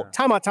 time out.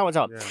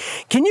 Yeah.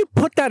 Can you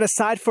put that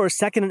aside for a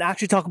second and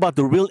actually talk about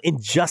the real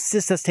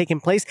injustice that's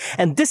taking place?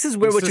 And this is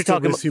where what you're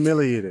talking about.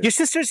 Humiliated. Your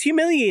sister's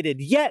humiliated.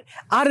 Yet,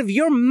 out of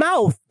your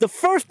mouth, the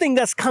first thing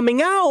that's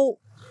coming out,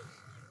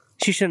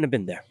 she shouldn't have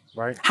been there.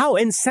 Right. How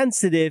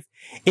insensitive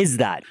is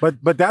that?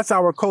 But that's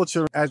our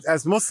culture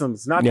as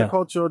Muslims, not the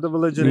culture of the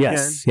religion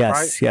again.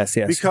 Yes.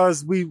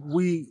 Because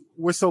we're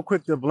so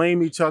quick to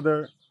blame each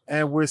other,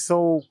 and we're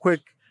so quick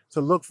to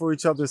look for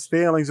each other's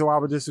failings or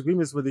our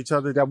disagreements with each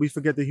other that we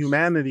forget the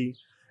humanity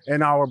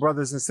in our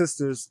brothers and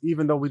sisters,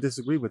 even though we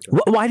disagree with them.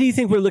 Why do you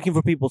think we're looking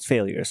for people's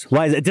failures?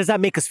 Why is it? Does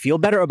that make us feel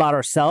better about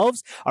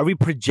ourselves? Are we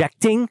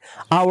projecting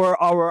our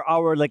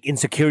like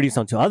insecurities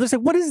onto others?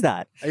 Like, what is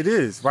that? It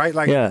is, right?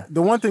 Like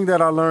the one thing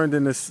that I learned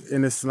in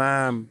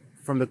Islam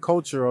from the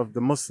culture of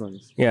the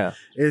Muslims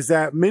is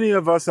that many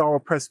of us are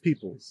oppressed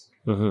peoples.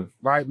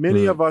 Right?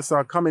 Many of us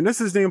are coming. This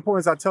is the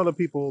importance I tell the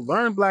people: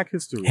 learn Black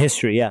history.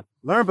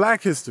 Learn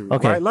Black history.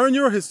 Right? Learn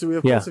your history,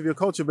 of course, of your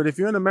culture. But if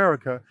you're in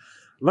America,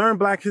 learn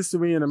Black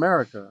history in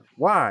America.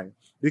 Why?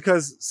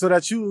 Because so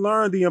that you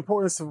learn the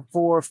importance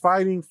for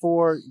fighting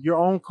for your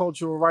own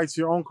cultural rights,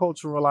 your own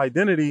cultural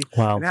identity,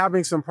 and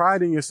having some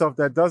pride in yourself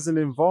that doesn't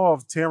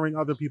involve tearing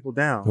other people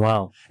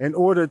down. In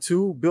order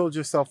to build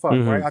yourself up.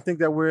 Right? I think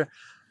that we're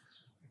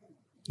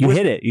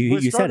hit it.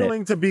 You said it. We're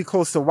struggling to be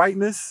close to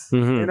whiteness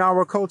in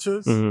our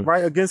cultures,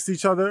 right, against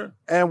each other.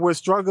 And we're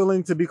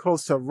struggling to be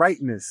close to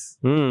rightness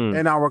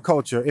in our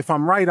culture. If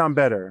I'm right, I'm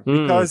better.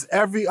 Because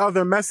every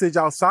other message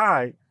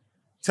outside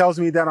tells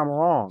me that I'm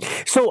wrong.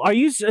 So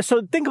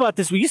think about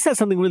this. You said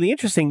something really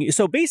interesting.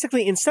 So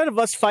basically, instead of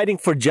us fighting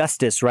for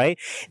justice, right,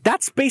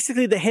 that's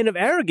basically the hint of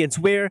arrogance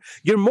where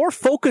you're more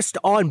focused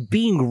on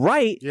being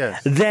right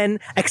than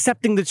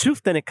accepting the truth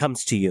when it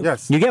comes to you.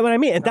 Yes. You get what I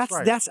mean? And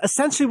that's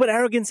essentially what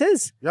arrogance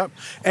is. Yep.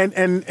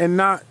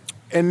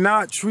 And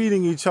not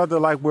treating each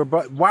other like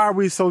why are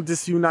we so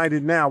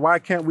disunited now? Why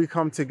can't we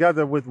come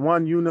together with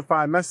one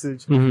unified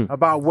message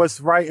about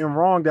what's right and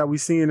wrong that we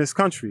see in this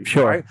country?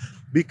 Sure. Right?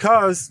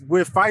 Because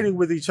we're fighting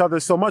with each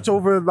other so much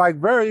over like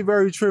very,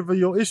 very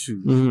trivial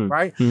issues,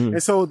 right?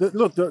 And so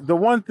the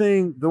one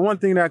thing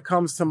that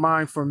comes to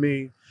mind for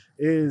me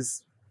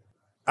is,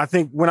 I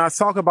think when I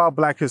talk about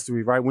Black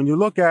history, right? When you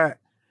look at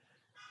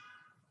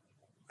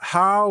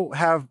how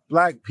have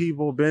Black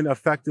people been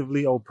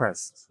effectively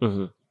oppressed,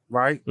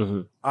 right?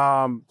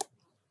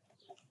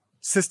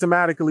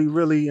 Systematically,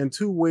 really, in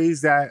two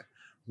ways that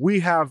we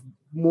have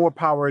more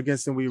power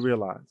against than we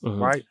realize,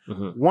 right?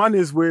 One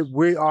is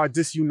we are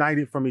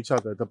disunited from each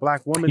other. The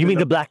Black woman. You mean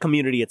the Black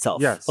community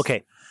itself? Yes.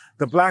 Okay.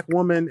 The Black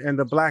woman and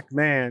the Black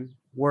man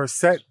were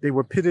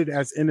pitted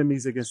as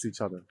enemies against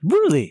each other.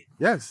 Really?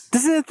 Yes.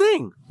 This is a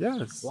thing?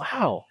 Yes.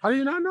 Wow. How do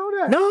you not know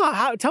that?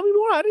 No, tell me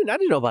more. I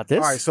didn't know about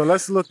this. All right, so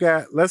let's look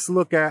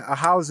at a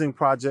housing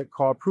project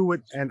called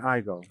Pruitt and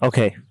Igoe.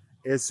 Okay.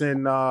 It's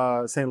in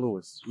St.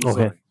 Louis,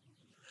 Missouri. Okay.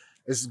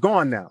 It's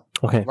gone now.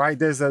 Okay. Right?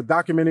 There's a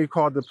documentary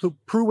called The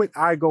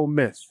Pruitt-Igoe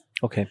Myth.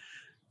 Okay.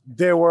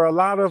 There were a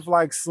lot of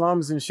like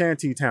slums and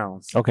shanty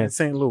towns in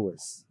St.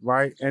 Louis,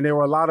 right? And there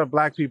were a lot of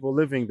Black people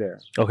living there.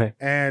 Okay.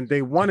 And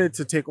they wanted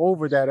to take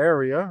over that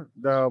area,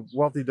 the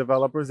wealthy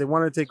developers, they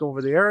wanted to take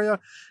over the area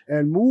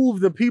and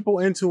move the people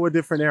into a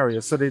different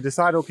area. So they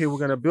decided, okay, we're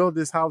going to build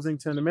this housing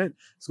tenement.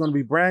 It's going to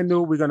be brand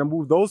new. We're going to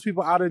move those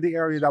people out of the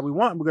area that we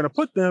want. We're going to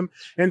put them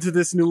into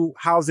this new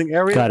housing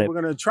area. Got it. We're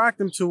going to attract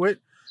them to it.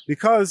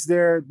 Because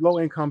they're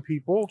low-income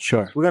people,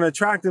 sure, we're going to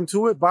attract them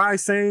to it by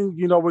saying,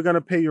 we're going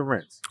to pay your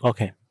rent.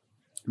 Okay.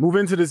 Move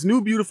into this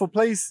new, beautiful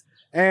place,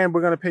 and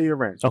we're going to pay your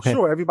rent. Okay.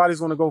 Sure, everybody's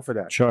going to go for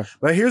that. Sure.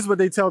 But here's what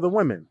they tell the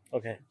women.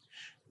 Okay.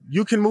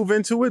 You can move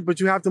into it,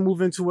 but you have to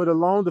move into it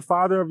alone. The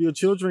father of your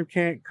children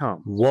can't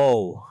come.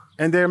 Whoa.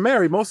 And they're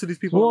married. Most of these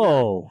people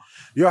are married.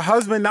 Your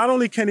husband, not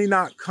only can he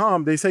not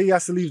come, they say he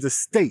has to leave the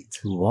state.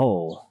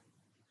 Whoa.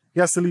 He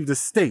has to leave the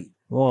state.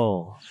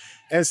 Whoa.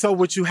 And so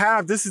what you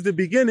have, this is the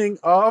beginning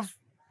of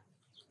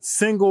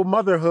single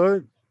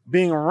motherhood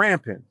being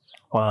rampant.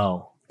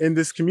 Wow. In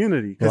this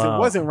community. Because it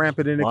wasn't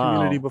rampant in the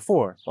community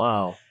before.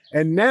 Wow.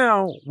 And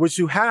now what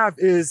you have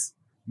is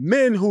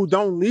men who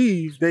don't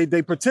leave.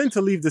 They pretend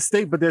to leave the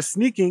state, but they're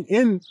sneaking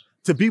in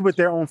to be with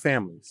their own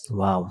families.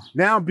 Wow.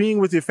 Now being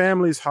with your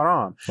family is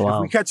haram. Wow.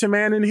 If we catch a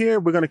man in here,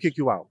 we're going to kick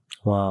you out.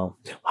 Wow.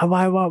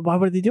 Why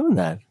were they doing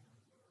that?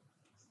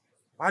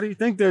 Why do you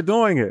think they're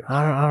doing it?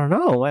 I don't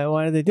know. Why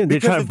are they doing it? They're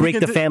trying to break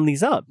the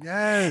families up.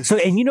 Yes. So,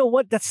 and you know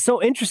what? That's so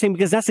interesting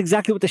because that's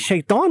exactly what the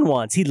shaitan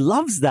wants. He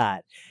loves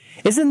that.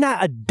 Isn't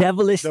that a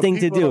devilish thing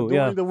to do?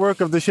 Doing the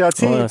work of the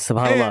shayateen.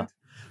 Subhanallah. And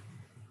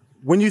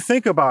when you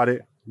think about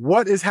it,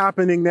 what is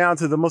happening now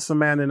to the Muslim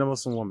man and the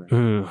Muslim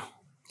woman?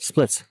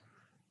 Splits.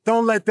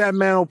 Don't let that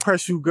man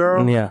oppress you,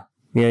 girl. Yeah.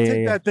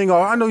 Take that thing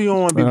off. I know you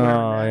don't want to be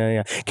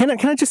wearing that.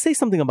 Can I just say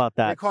something about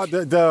that? They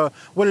call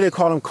what do they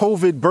call them?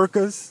 COVID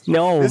burqas.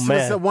 No, this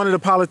man. Was one of the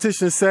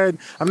politicians said,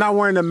 "I'm not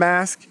wearing a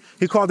mask."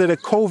 He called it a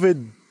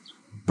COVID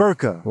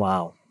burqa.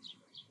 Wow.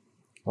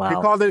 He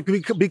called it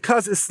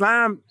because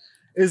Islam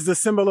is the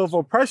symbol of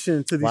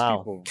oppression to these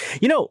people.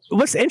 You know,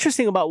 what's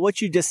interesting about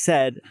what you just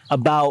said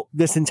about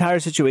this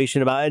entire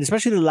situation, and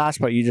especially the last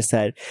part you just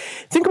said,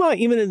 think about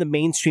even in the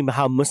mainstream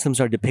how Muslims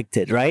are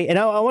depicted, right? And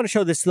I want to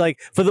show this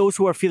for those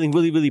who are feeling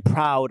really, really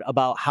proud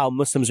about how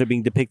Muslims are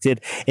being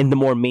depicted in the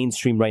more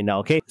mainstream right now,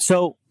 okay?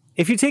 So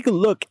if you take a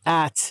look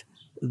at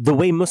the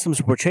way Muslims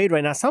are portrayed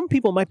right now, some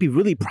people might be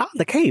really proud,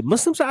 like, hey,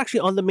 Muslims are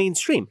actually on the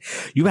mainstream.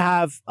 You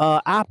have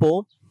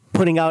Apple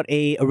putting out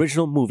a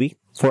original movie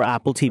for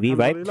Apple TV,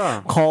 right?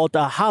 Called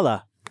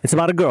Hala. It's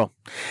about a girl.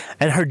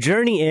 And her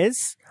journey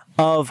is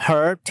of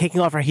her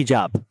taking off her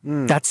hijab.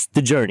 That's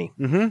the journey.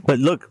 But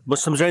look,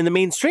 Muslims are in the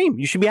mainstream.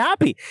 You should be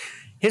happy.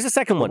 Here's the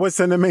second one. What's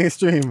in the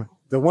mainstream?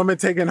 The woman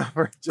taking off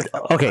her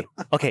hijab.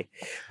 Okay.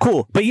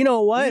 Cool. But you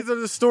know what? These are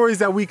the stories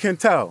that we can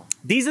tell.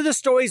 These are the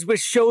stories which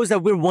shows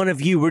that we're one of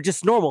you. We're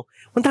just normal.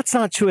 Well, that's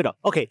not true at all.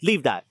 Okay,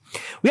 leave that.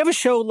 We have a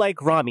show like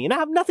Rami, and I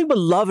have nothing but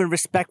love and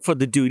respect for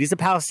the dude. He's a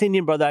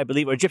Palestinian brother, I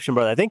believe, or Egyptian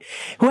brother, I think,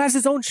 who has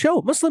his own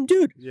show, Muslim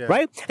dude,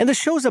 right? And the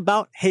show's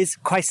about his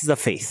crisis of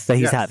faith that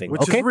he's having,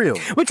 which is real.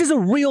 Which is a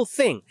real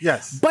thing.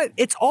 Yes. But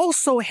it's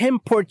also him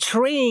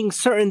portraying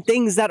certain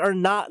things that are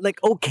not,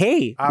 like,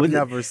 okay. I've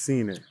never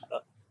seen it.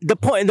 The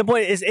point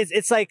is,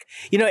 it's like,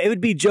 you know, it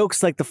would be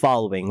jokes like the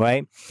following,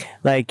 right?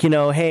 Like, you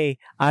know, hey,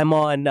 I'm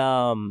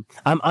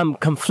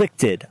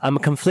conflicted. I'm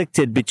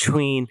conflicted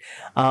between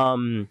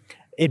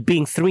it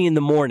being 3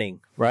 a.m,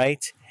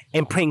 right?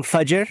 And praying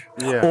Fajr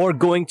or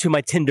going to my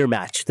Tinder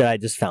match that I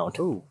just found,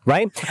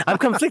 right? I'm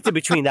conflicted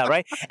between that,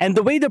 right? And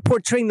the way they're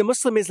portraying the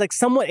Muslim is like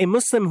a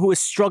Muslim who is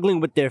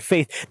struggling with their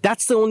faith.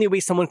 That's the only way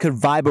someone could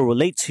vibe or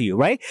relate to you,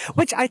 right?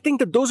 Which I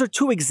think that those are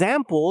two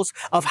examples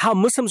of how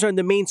Muslims are in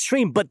the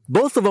mainstream, but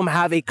both of them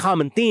have a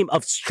common theme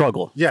of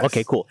struggle. Yes.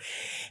 Okay, cool.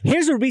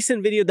 Here's a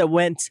recent video that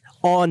went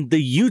on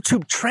the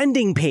YouTube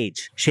trending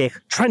page, Sheikh,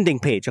 trending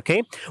page,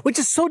 okay? Which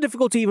is so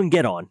difficult to even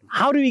get on.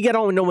 How do you get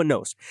on when no one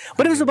knows?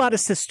 But it was about a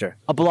sister,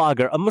 a blogger,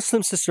 a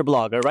Muslim sister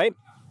blogger, right?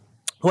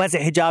 Who has a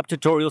hijab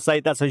tutorial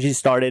site. That's how she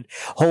started.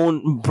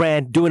 Whole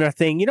brand, doing her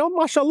thing. You know,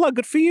 mashallah,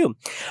 good for you.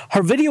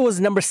 Her video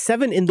was number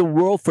 7 in the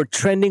world for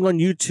trending on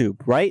YouTube,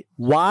 right?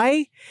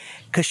 Why?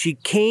 Because she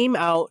came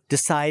out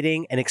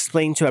deciding and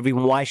explaining to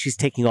everyone why she's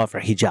taking off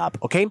her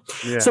hijab, okay?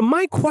 Yeah. So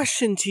my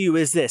question to you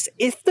is this.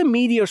 If the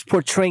media is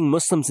portraying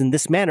Muslims in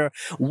this manner,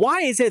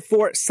 why is it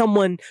for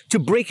someone to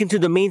break into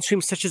the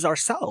mainstream such as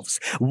ourselves?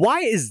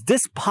 Why is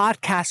this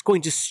podcast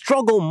going to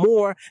struggle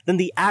more than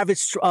the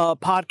average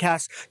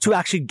podcast to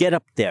actually get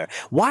up there?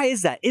 Why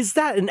is that? Is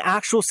that an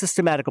actual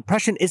systematic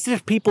oppression? Is there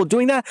people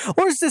doing that?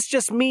 Or is this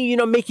just me, you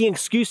know, making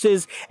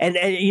excuses and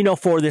you know,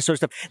 for this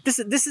sort of stuff?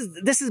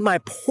 This is my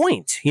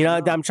point, you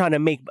know, that I'm trying to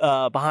make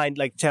behind,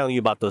 like, telling you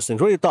about those things.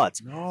 What are your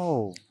thoughts?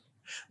 No.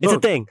 It's a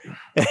thing.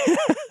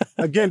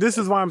 Again, this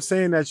is why I'm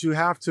saying that you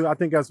have to, I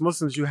think as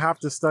Muslims, you have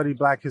to study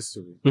Black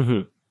history,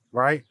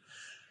 right?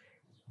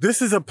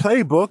 This is a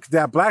playbook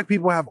that Black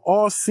people have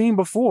all seen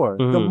before.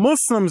 The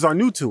Muslims are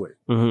new to it.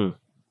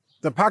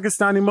 The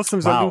Pakistani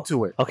Muslims are new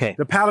to it. Okay.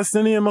 The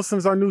Palestinian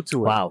Muslims are new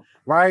to it. Wow.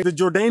 Right? The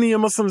Jordanian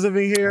Muslims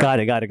living here. Got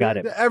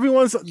it.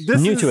 Everyone's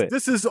new to it.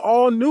 This is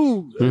all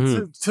new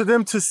to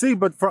them to see.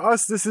 But for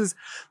us,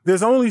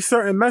 there's only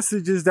certain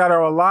messages that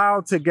are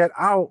allowed to get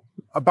out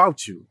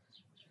about you.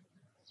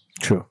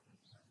 True.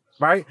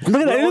 Right?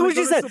 Look at that. Look what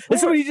you said.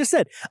 Listen to what you just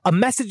said.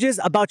 Messages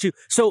about you.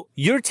 So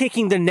you're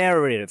taking the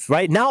narrative,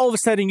 right? Now all of a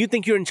sudden you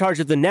think you're in charge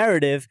of the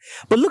narrative,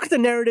 but look at the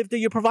narrative that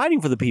you're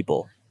providing for the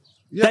people.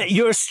 Yes. That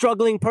you're a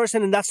struggling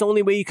person and that's the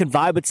only way you can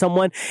vibe with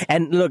someone.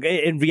 And look,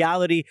 in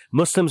reality,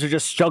 Muslims are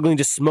just struggling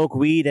to smoke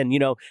weed and, you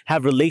know,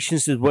 have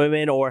relations with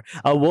women, or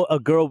a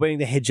girl wearing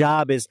the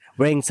hijab is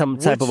wearing some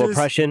type of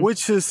oppression.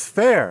 Which is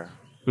fair,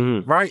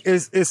 right?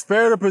 It's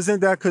fair to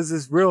present that because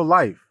it's real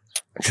life.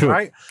 True.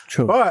 Right?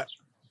 True. But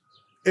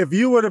if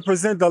you were to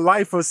present the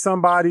life of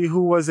somebody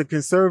who was a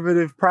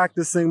conservative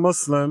practicing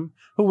Muslim,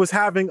 who was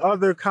having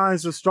other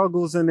kinds of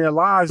struggles in their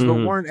lives, but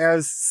weren't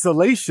as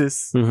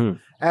salacious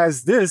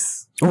as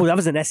this. Oh, that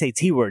was an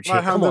SAT word.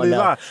 Come on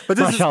now. But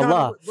this is kind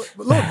of,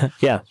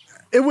 look,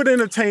 it would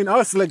entertain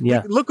us. Like,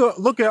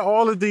 look at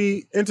all of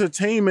the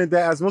entertainment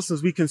that as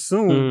Muslims we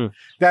consume.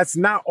 That's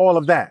not all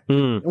of that,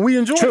 and we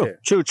enjoy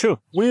it. True.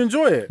 We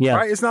enjoy it.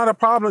 Right? It's not a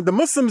problem. The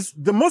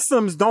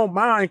Muslims don't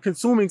mind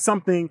consuming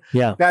something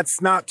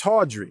that's not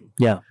tawdry.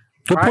 Yeah.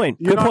 Good point.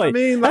 You know what I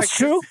mean? That's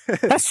true.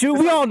 That's true.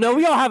 We all know.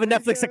 We all have a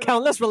Netflix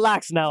account. Let's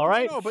relax now, all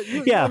right? No, but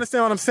you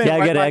understand what I'm saying?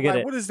 Yeah, I get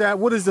it. What is that?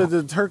 What is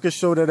the Turkish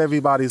show that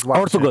everybody's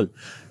watching? Portugal.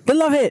 They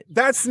love it.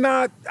 That's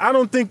not. I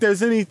don't think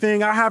there's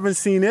anything. I haven't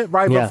seen it,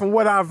 right? But from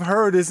what I've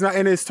heard, it's not,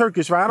 and it's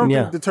Turkish, right? I don't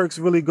think the Turks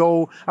really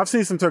go. I've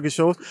seen some Turkish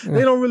shows.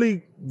 They don't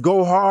really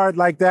go hard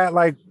like that,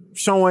 like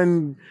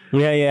showing.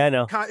 I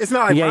know. It's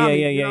not like you know what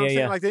I'm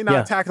saying? Like they're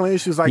not tackling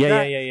issues like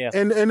that.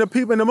 And the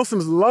people and the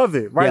Muslims love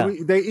it,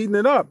 right? They eating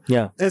it up.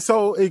 And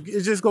so it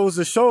just goes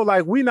to show,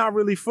 like, we're not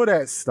really for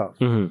that stuff,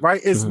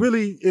 right? It's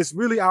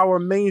really our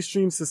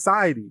mainstream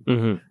society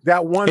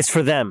that wants. It's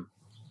for them.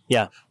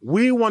 Yeah.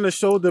 We want to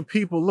show the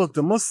people, look,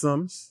 the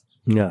Muslims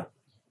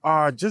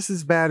are just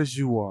as bad as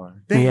you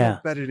are. They know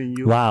better than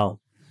you. Wow.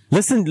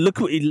 Listen, look,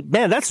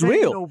 man, that's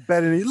real. Know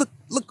better than you. Look.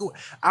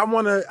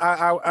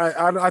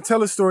 I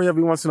tell a story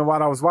every once in a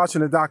while. I was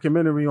watching a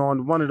documentary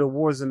on one of the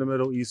wars in the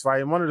Middle East,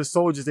 right? And one of the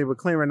soldiers, they were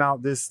clearing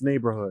out this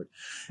neighborhood,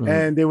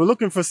 and they were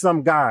looking for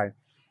some guy.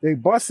 They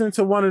bust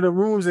into one of the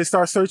rooms. They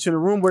start searching the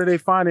room. What do they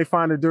find? They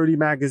find a dirty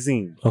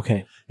magazine.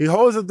 Okay. He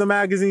holds up the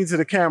magazine to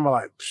the camera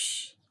like,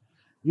 psh.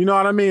 You know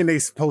what I mean? They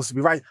supposed to be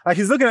right. Like,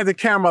 he's looking at the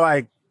camera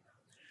like,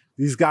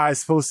 these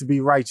guys supposed to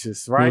be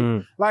righteous,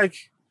 right? Like,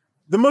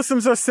 the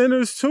Muslims are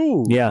sinners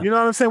too. Yeah. You know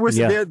what I'm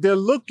saying? They're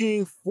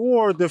looking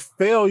for the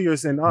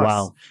failures in us.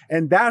 Wow.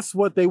 And that's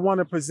what they want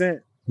to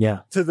present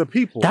to the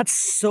people. That's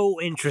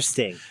so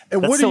interesting.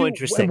 And that's so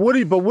interesting.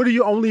 But what do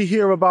you only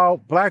hear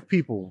about black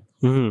people?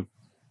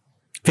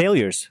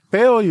 Failures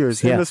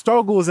and the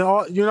struggles and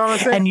all, you know what I'm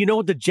saying? And you know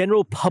what the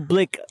general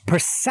public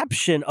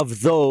perception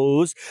of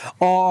those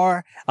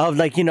are, of,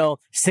 like, you know,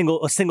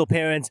 single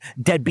parents,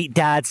 deadbeat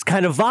dads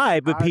kind of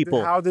vibe with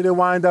people. How did it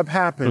wind up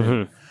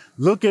happening?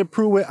 Look at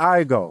Pruitt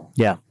Igoe.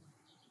 Yeah.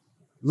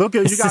 Look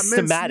at, you got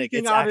men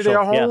sneaking out of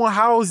their own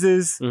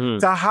houses to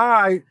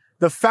hide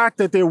the fact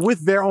that they're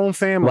with their own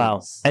families.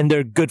 Wow. And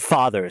they're good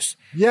fathers.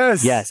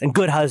 Yes. And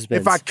good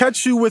husbands. If I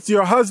catch you with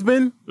your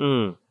husband,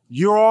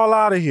 you're all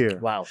out of here.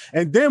 Wow.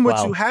 And then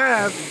what you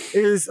have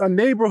is a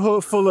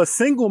neighborhood full of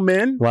single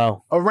men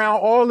around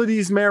all of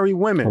these married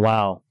women.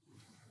 Wow.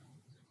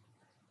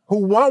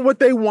 Who want what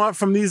they want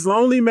from these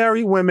lonely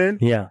married women.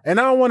 Yeah. And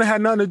I don't want to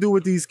have nothing to do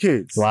with these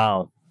kids.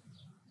 Wow.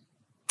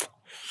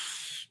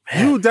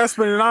 You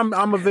desperate and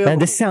I'm available. Man,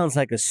 this sounds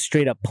like a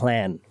straight up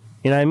plan.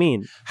 You know what I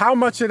mean? How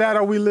much of that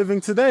are we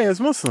living today as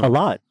Muslims? A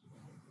lot.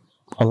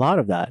 A lot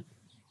of that.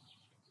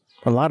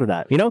 A lot of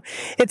that, you know,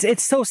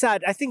 it's so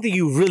sad. I think that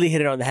you really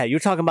hit it on the head.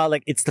 You're talking about,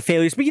 like, it's the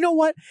failures, but you know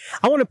what?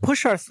 I want to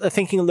push our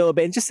thinking a little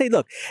bit and just say,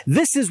 look,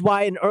 this is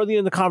why, and earlier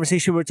in the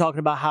conversation, we were talking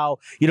about how,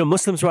 you know,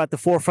 Muslims were at the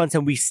forefront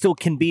and we still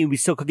can be, and we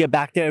still could get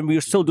back there, and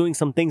we're still doing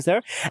some things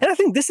there. And I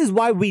think this is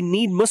why we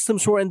need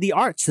Muslims who are in the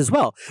arts as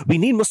well. We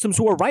need Muslims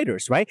who are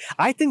writers, right?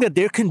 I think that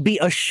there can be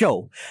a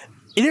show.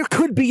 There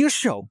could be a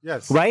show,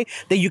 right?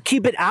 That you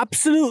keep it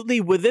absolutely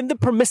within the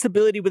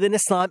permissibility within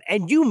Islam,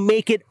 and you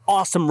make it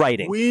awesome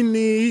writing. We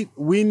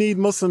need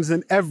Muslims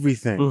in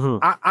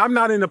everything. I'm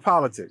not into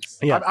politics.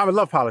 I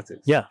love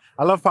politics.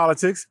 I love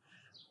politics.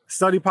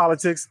 Study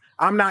politics.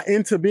 I'm not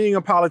into being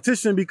a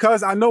politician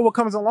because I know what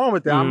comes along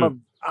with that.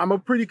 I'm a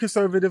pretty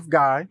conservative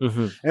guy,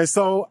 and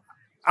so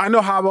I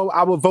know how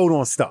I will vote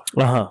on stuff.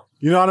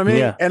 You know what I mean?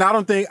 Yeah. And I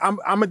don't think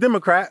I'm a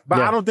Democrat, but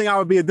I don't think I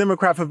would be a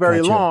Democrat for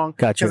very long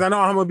because I know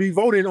I'm gonna be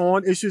voting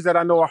on issues that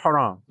I know are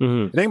haram.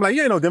 And they be like,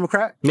 "You ain't no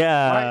Democrat."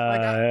 Right?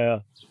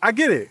 Like, I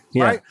get it,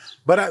 right?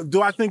 But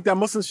do I think that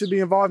Muslims should be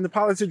involved in the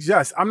politics?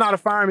 Yes. I'm not a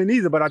fireman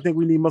either, but I think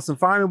we need Muslim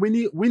firemen.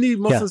 We need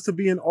Muslims to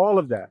be in all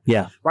of that.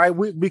 Right?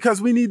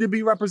 Because we need to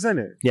be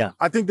represented.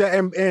 I think that,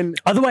 and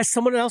otherwise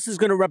someone else is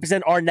going to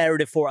represent our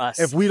narrative for us.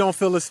 If we don't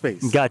fill the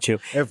space. Got you.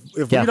 If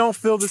we don't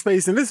fill the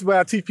space, and this is what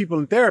I teach people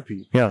in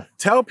therapy.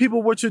 Tell people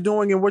what you're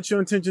doing and what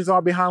your intentions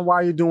are behind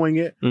why you're doing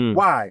it.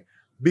 Why?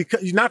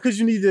 Not because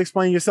you need to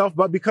explain yourself,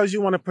 but because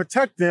you want to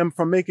protect them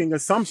from making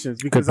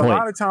assumptions. Because a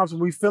lot of times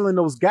when we fill in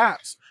those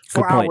gaps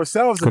for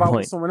ourselves about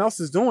what someone else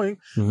is doing,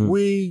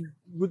 we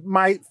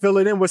might fill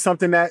it in with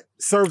something that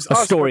serves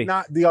us, but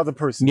not the other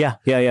person. Right?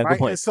 Good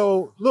point. And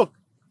so, look,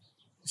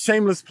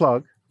 shameless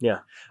plug. We're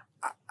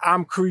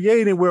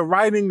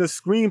writing the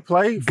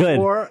screenplay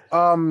for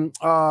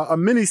a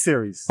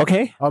miniseries.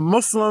 Okay. A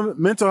Muslim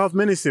mental health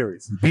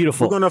miniseries.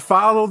 Beautiful. We're going to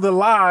follow the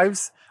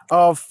lives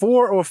of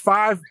 4 or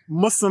 5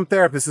 Muslim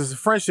therapists. It's a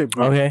friendship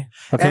group. Okay.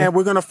 And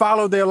we're going to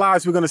follow their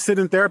lives. We're going to sit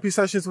in therapy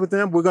sessions with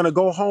them. We're going to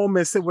go home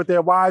and sit with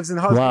their wives and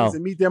husbands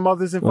and meet their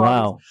mothers and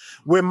fathers.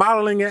 We're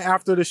modeling it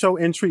after the show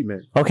In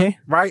Treatment. Okay.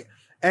 Right?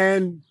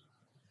 And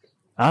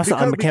I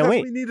can't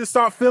wait. We need to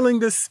start filling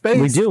this space.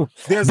 We do.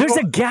 There's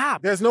a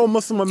gap. There's no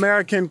Muslim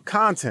American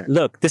content.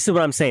 Look, this is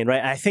what I'm saying,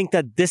 right? I think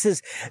that this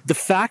is the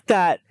fact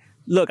that,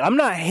 look, I'm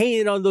not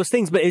hating on those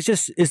things, but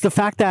it's the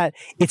fact that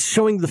it's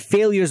showing the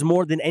failures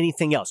more than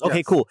anything else.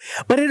 Okay, cool.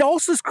 But it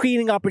also is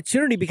creating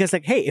opportunity because,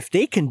 like, hey, if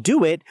they can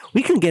do it,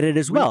 we can get it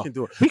as well.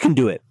 We can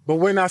do it. But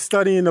we're not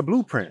studying the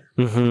blueprint.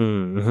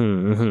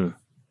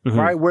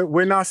 Right?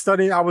 We're not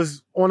studying. I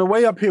was on the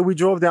way up here. We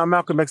drove down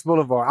Malcolm X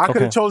Boulevard. I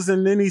could have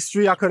chosen any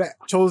street. I could have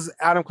chose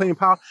Adam Clayton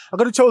Powell. I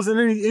could have chosen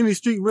any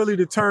street really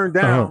to turn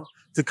down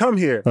to come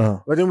here.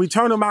 But then we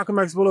turned to Malcolm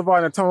X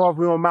Boulevard and turned off.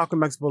 We were on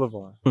Malcolm X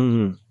Boulevard.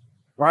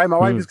 Right? My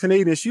wife is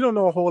Canadian. She don't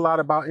know a whole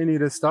lot about any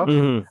of this stuff.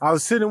 I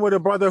was sitting with a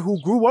brother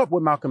who grew up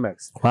with Malcolm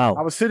X. Wow.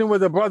 I was sitting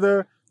with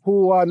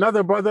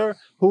another brother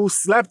who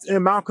slept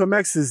in Malcolm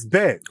X's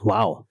bed.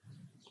 Wow.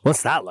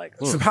 What's that like?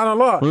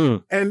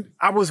 SubhanAllah. And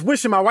I was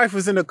wishing my wife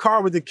was in the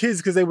car with the kids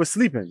because they were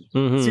sleeping. She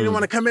didn't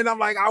want to come in. I'm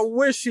like, I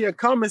wish she had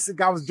come.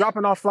 I was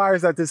dropping off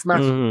flyers at this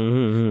masjid.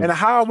 And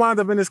how I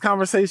wound up in this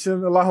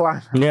conversation, Allahu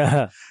Akbar.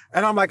 Yeah.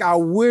 And I'm like, I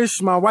wish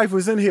my wife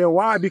was in here.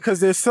 Why? Because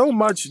there's so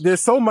much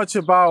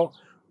about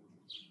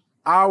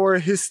our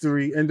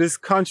history in this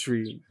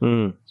country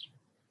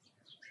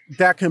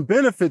that can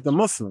benefit the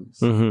Muslims.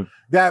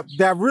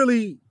 That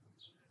really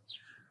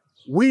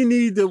we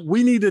need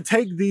to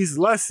take these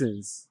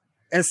lessons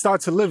and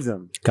start to live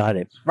them. Got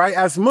it. Right?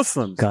 As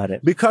Muslims. Got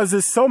it. Because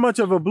it's so much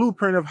of a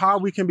blueprint of how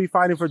we can be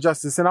fighting for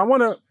justice. And I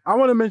want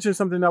to mention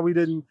something that we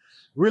didn't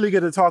really get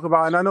to talk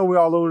about. And I know we're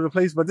all over the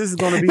place, but this is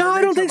going to be No,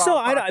 I don't think so.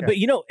 But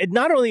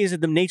not only is it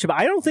the nature, but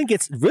I don't think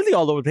it's really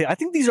all over the place. I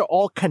think these are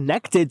all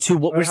connected to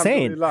what we're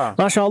saying.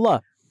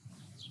 MashaAllah.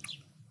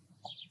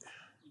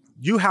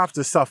 You have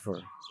to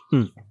suffer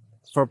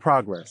for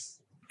progress.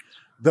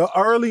 The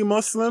early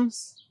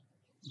Muslims,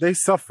 they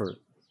suffered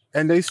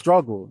and they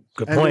struggled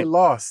they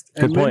lost.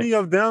 And many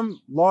of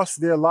them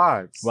lost their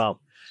lives. Wow.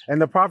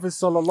 And the Prophet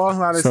sallallahu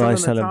alaihi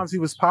wasallam, at times he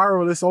was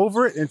powerless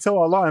over it until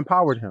Allah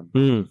empowered him.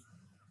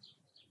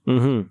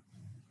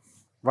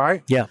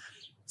 Right? Yeah.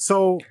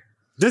 So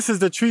this is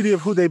the Treaty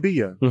of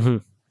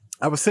Hudaybiyah.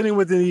 I was sitting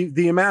with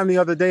the Imam the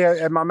other day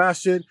at my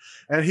masjid,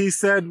 and he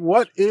said,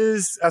 what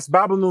is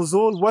Asbab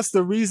al-Nuzul? What's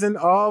the reason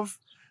of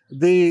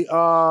the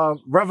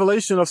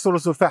revelation of Surah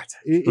Al-Fath?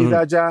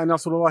 إِذَا جَاءَ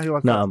نَصْرُ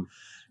اللَّهِ وَالْفَتْحُ.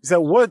 He said,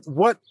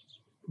 what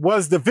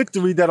was the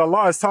victory that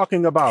Allah is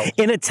talking about?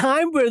 In a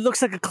time where it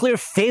looks like a clear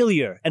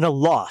failure and a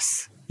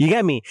loss. You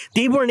get me?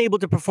 They weren't able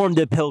to perform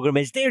their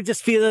pilgrimage. They're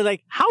just feeling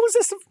like, how is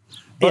this?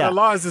 But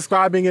Allah is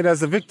describing it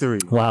as a victory.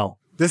 Wow.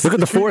 Look at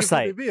the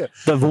foresight,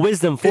 the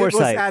wisdom,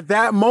 foresight. It was at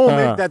that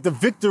moment that the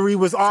victory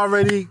was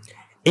already...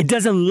 It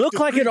doesn't look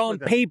like it on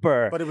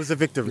paper. But it was a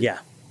victory.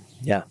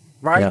 Yeah.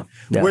 Right?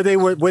 Yeah. Where they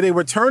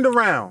were turned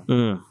around.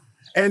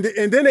 And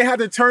then they had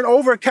to turn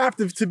over a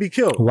captive to be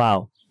killed.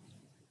 Wow.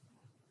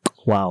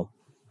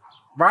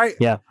 Right?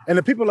 Yeah. And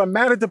the people are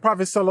mad at the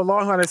Prophet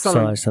sallallahu alaihi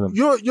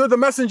wasallam. You're the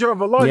messenger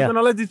of Allah. You're going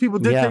to let these people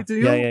dictate to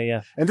you?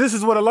 Yeah. And this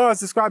is what Allah is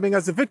describing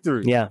as a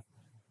victory. Yeah.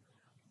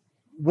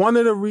 One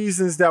of the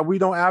reasons that we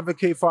don't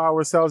advocate for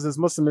ourselves as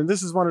Muslims, and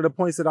this is one of the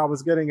points that I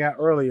was getting at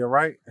earlier,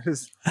 right?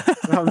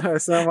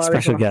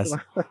 Special guest.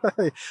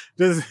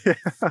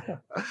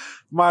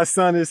 My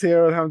son is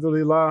here,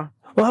 alhamdulillah.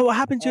 Well, what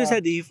happened to his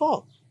head? Did he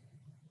fall?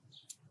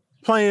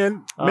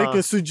 Making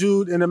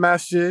sujood in the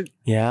masjid.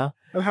 Yeah.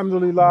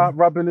 Alhamdulillah,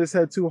 rubbing his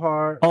head too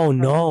hard. Oh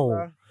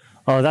no.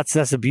 Oh, that's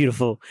a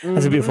beautiful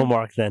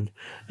mark then.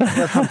 He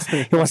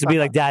wants to be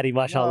like daddy,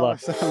 mashallah.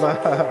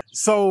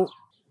 So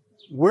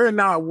we're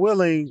not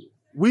willing.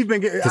 We've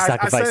been getting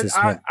sacrifices.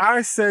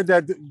 I said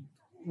that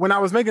when I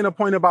was making a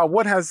point about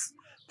what has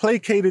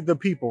placated the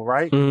people,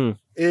 right?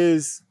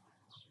 Is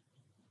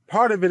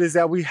part of it is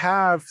that we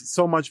have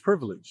so much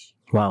privilege.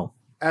 Wow.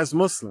 As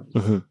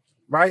Muslims.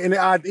 Right?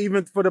 And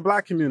even for the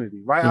black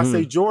community, right? I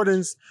say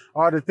Jordans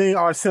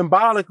are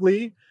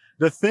symbolically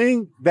the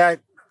thing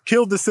that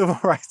killed the civil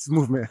rights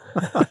movement.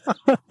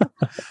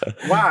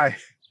 Why?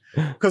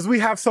 Because we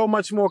have so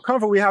much more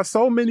comfort. We have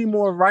so many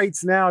more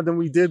rights now than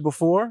we did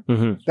before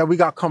that we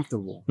got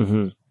comfortable.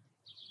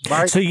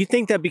 Right? So you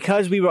think that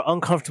because we were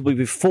uncomfortable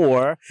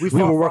before, we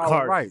will work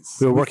hard.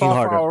 We were working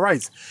harder. For our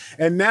rights.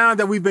 And now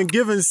that we've been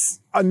given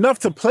enough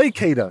to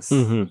placate us,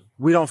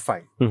 we don't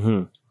fight.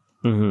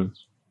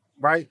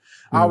 Right?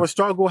 Our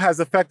struggle has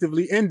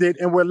effectively ended,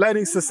 and we're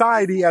letting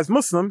society as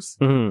Muslims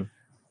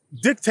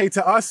dictate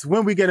to us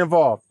when we get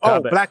involved.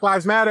 Black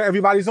Lives Matter,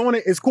 everybody's on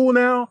it. It's cool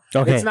now.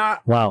 Okay. It's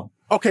not. Wow.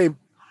 Okay.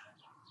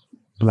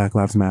 Black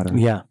Lives Matter.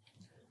 Yeah.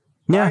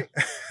 Yeah. Right?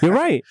 You're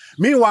right.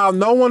 Meanwhile,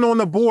 no one on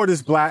the board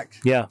is black.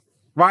 Yeah.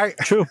 Right?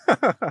 True.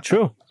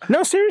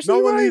 No, seriously.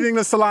 No one leading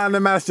the salah in the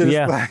masjid is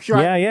black.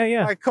 Right?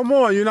 Yeah. Like, come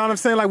on, you know what I'm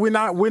saying? Like, we're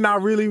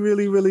not really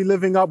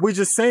living up. We're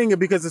just saying it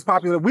because it's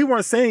popular. We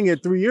weren't saying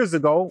it 3 years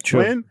ago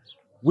when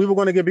we were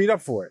going to get beat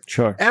up for it.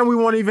 Sure. And we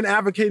weren't even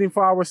advocating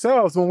for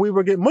ourselves when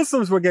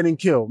Muslims were getting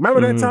killed. Remember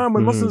that time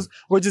when Muslims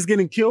were just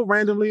getting killed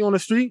randomly on the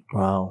street?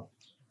 Wow.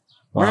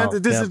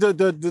 This is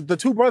the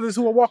two brothers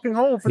who were walking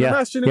home from the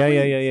masjid.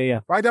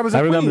 Yeah. Right? That was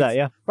I remember that,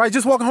 yeah. Right,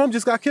 just walking home,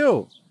 just got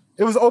killed.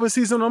 It was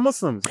overseas on the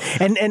Muslims.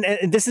 And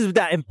this is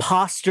that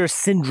imposter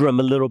syndrome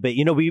a little bit.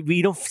 You know,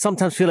 we don't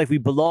sometimes feel like we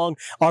belong.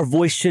 Our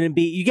voice shouldn't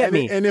be. You get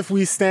me? And if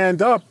we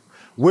stand up,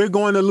 we're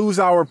going to lose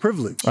our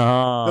privilege.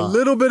 The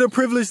little bit of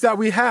privilege that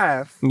we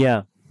have.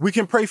 Yeah. We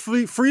can pray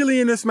freely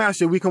in this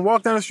masjid. We can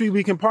walk down the street.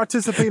 We can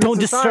participate in society.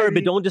 Disturb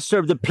it. Don't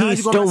disturb the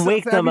peace. Don't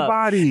wake them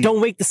up.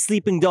 Don't wake the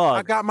sleeping dog.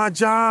 I got my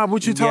job.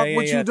 What you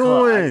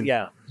doing?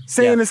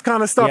 Saying this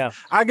kind of stuff. Yeah.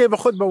 I gave a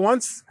khutbah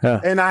once,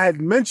 and I had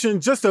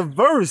mentioned just a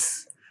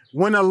verse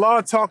when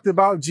Allah talked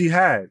about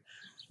jihad.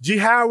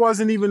 Jihad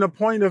wasn't even the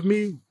point of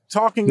me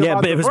talking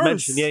about the verse.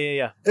 Mentioned.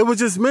 Yeah. It was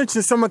just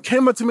mentioned. Someone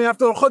came up to me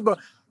after the khutbah,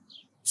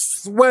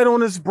 sweat on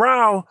his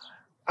brow,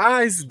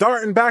 eyes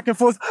darting back and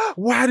forth.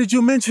 Why did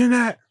you mention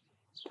that?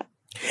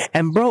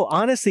 And bro,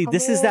 honestly,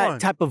 this is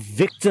that type of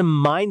victim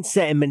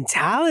mindset and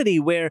mentality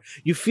where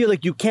you feel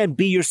like you can't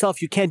be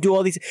yourself, you can't do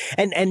all these,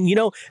 and you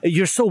know,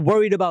 you're so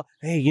worried about,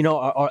 hey, you know,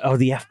 are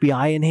the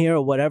FBI in here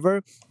or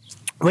whatever.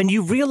 When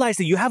you realize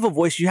that you have a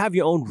voice, you have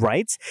your own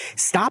rights,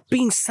 stop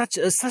being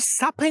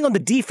stop playing on the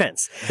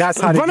defense. That's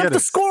how they get us. Run up the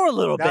score a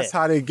little bit. That's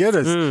how they get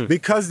us.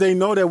 Because they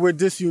know that we're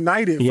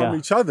disunited from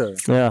each other.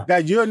 Yeah.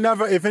 That you're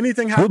never, if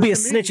anything happens we'll be a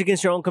snitch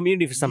against your own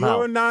community for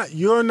somehow.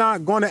 You're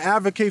not going to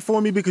advocate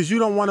for me because you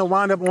don't want to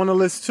wind up on the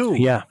list too.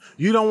 Yeah.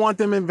 You don't want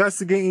them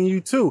investigating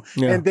you too.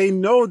 Yeah. And they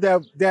know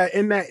that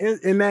in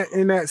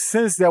that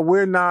sense that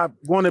we're not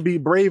going to be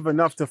brave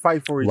enough to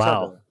fight for each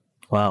other.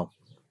 Wow.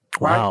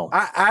 Right? Wow.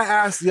 I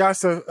asked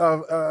Yasser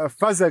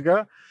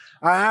Fazaga,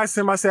 I asked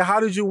him, I said, how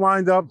did you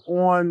wind up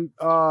on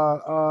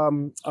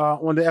the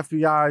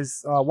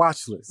FBI's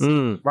watch list?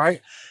 Right?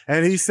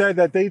 And he said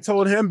that they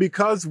told him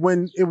because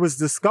when it was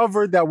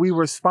discovered that we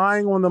were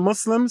spying on the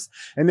Muslims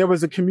and there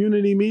was a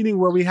community meeting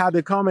where we had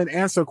to come and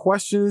answer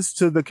questions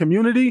to the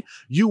community,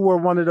 you were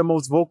one of the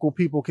most vocal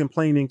people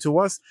complaining to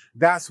us.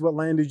 That's what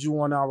landed you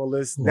on our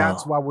list. Wow.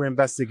 That's why we're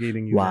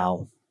investigating you.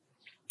 Wow.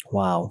 Now.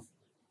 Wow.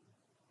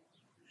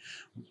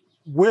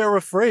 We're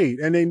afraid,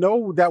 and they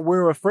know that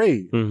we're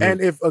afraid. And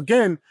if,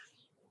 again,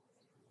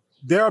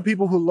 there are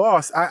people who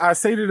lost, I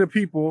say to the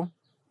people,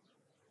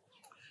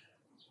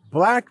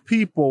 Black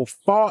people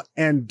fought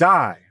and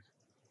died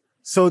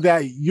so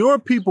that your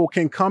people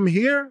can come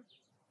here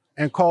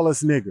and call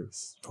us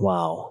niggers.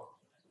 Wow.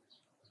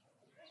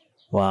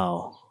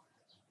 Wow.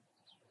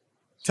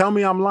 Tell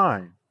me I'm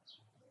lying.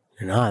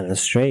 You're not.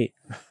 That's straight.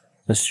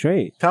 That's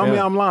straight. Tell me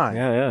I'm lying.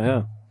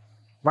 Yeah.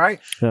 Right?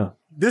 Yeah.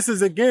 This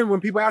is, again, when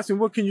people ask me,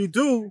 what can you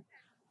do?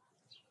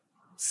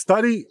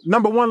 Study.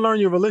 Number one, learn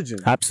your religion.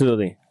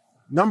 Absolutely.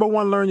 Number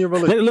one, learn your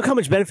religion. Look how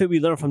much benefit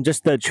we learned from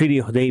just the Treaty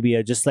of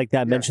Hudaybiyah, just like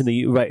that mention that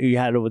you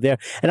had over there.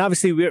 And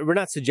obviously, we're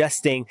not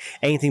suggesting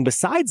anything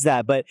besides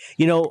that. But,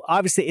 you know,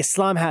 obviously,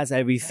 Islam has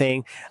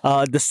everything.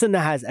 The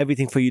Sunnah has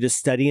everything for you to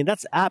study. And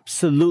that's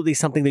absolutely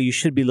something that you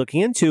should be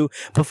looking into.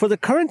 But for the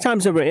current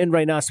times that we're in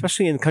right now,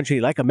 especially in a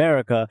country like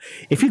America,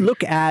 if you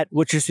look at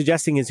what you're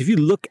suggesting is if you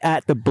look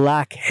at the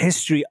Black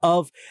history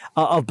of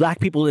Black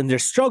people in their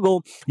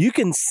struggle, you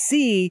can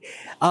see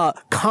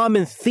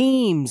common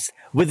themes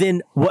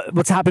within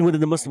what's happening within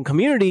the Muslim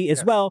community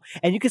as well.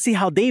 And you can see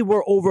how they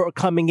were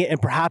overcoming it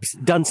and perhaps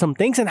done some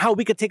things and how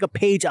we could take a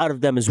page out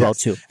of them as well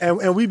too.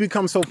 And we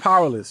become so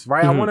powerless,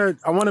 right? I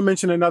want to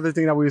mention another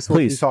thing that we were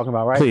supposed to be talking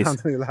about, right? Please.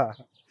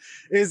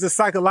 Is the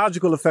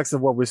psychological effects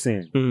of what we're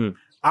seeing.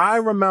 I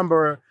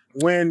remember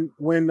when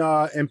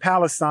in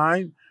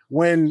Palestine,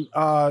 when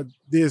the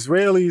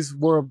Israelis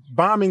were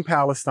bombing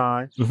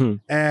Palestine,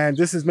 and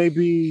this is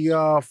maybe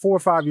 4 or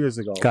 5 years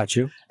ago. Got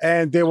you.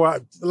 And there were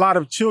a lot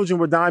of children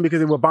were dying because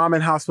they were bombing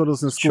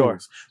hospitals and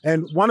schools. Sure.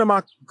 And one of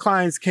my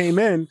clients came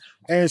in,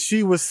 and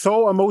she was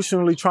so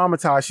emotionally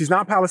traumatized. She's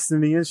not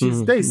Palestinian. She's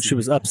Stacey. She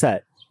was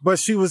upset. But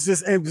she was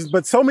just,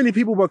 but so many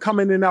people were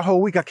coming in that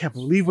whole week. I can't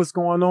believe what's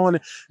going on.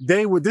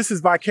 This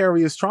is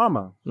vicarious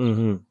trauma.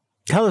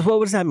 Tell us, what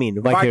does that mean?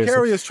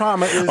 Vicarious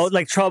trauma is...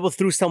 like trauma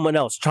through someone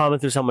else.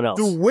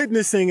 Through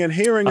witnessing and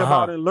hearing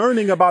about and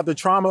learning about the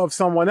trauma of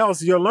someone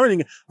else, you're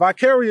learning.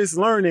 Vicarious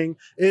learning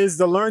is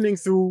the learning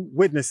through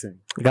witnessing.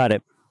 Got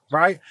it.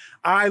 Right?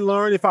 I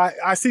learn if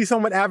I see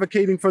someone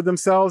advocating for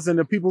themselves and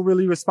the people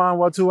really respond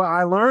well to it,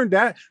 I learned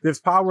that there's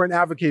power in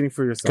advocating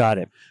for yourself. Got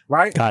it.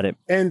 Right? Got it.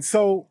 And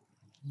so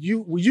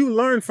you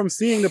learn from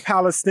seeing the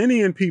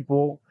Palestinian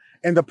people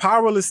and the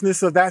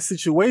powerlessness of that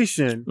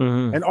situation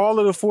and all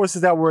of the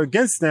forces that were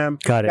against them,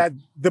 that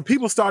the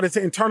people started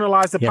to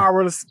internalize the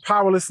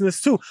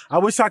powerlessness too. I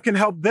wish I can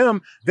help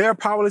them. They're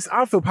powerless.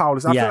 I feel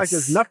powerless. I feel like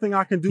there's nothing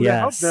I can do to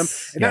help them.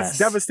 And that's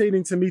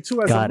devastating to me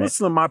too. As a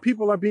Muslim, my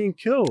people are being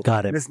killed.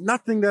 And there's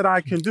nothing that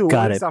I can do.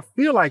 I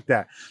feel like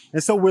that.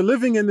 And so we're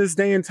living in this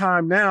day and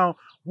time now.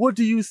 What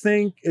do you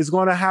think is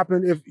going to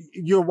happen if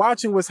you're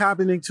watching what's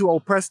happening to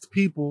oppressed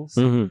peoples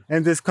in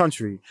this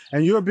country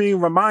and you're being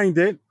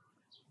reminded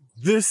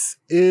this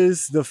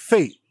is the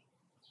fate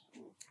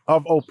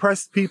of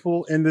oppressed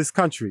people in this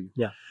country.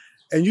 Yeah.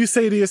 And you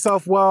say to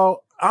yourself,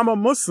 well, I'm a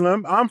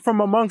Muslim. I'm from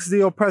amongst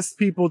the oppressed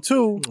people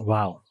too.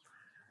 Wow.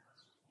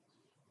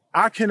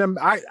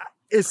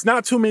 It's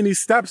not too many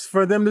steps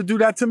for them to do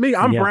that to me.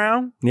 I'm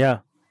brown. Yeah.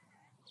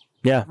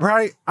 Yeah.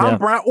 Right? I'm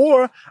brown,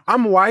 or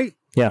I'm white.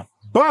 Yeah.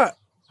 But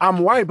I'm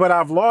white, but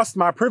I've lost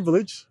my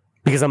privilege.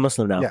 Because I'm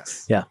Muslim now.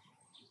 Yes. Yeah.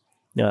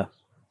 Yeah.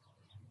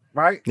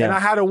 Right? Yeah. And I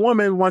had a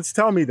woman once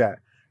tell me that.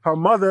 Her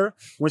mother,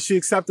 when she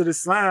accepted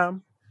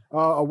Islam,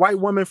 a white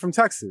woman from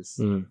Texas.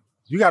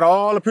 You got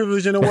all the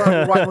privilege in the world,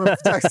 a white woman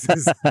from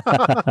Texas.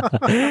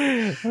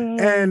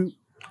 And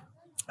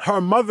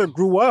her mother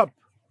grew up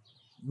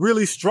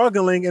really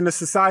struggling in the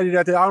society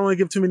that I don't want to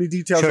give too many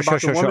details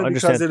about the woman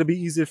because it'll be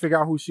easy to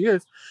figure out who she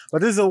is.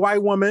 But this is a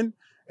white woman,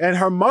 and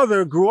her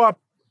mother grew up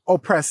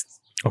oppressed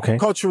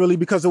culturally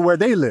because of where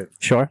they live.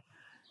 Sure.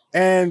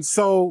 And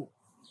so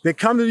they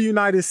come to the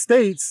United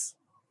States,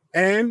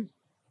 and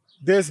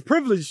there's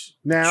privilege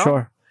now.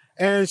 Sure.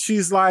 And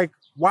she's like,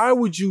 why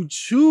would you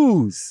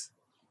choose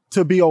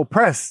to be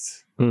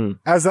oppressed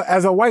as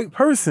a white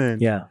person?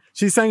 Yeah.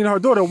 She's saying to her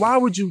daughter, why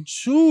would you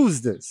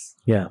choose this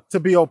to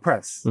be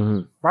oppressed?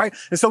 Right?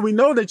 And so we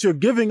know that you're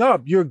giving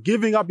up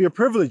your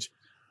privilege.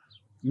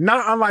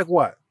 Not unlike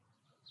what?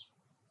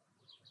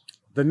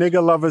 The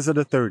nigger lovers of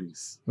the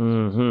 30s.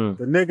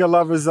 The nigger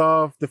lovers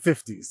of the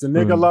 50s. The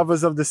nigger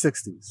lovers of the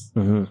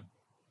 60s.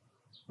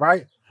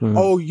 Right?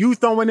 Oh, you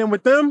throwing in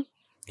with them?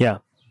 Yeah.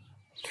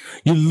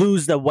 You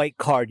lose that white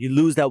card. You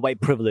lose that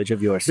white privilege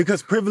of yours.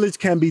 Because privilege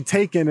can be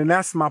taken. And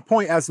that's my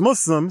point. As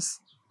Muslims,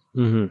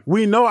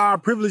 we know our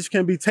privilege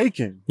can be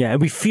taken. Yeah,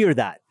 and we fear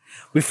that.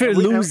 We fear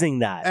losing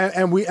that.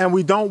 And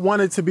we don't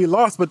want it to be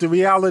lost. But the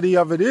reality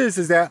of it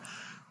is that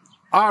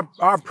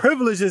our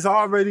privilege has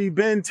already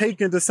been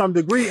taken to some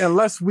degree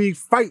unless we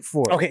fight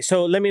for it. Okay,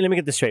 so let me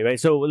get this straight, right?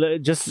 So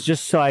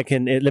just so I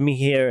can let me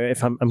hear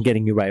if I'm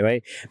getting you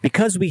right?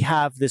 Because we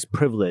have this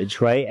privilege,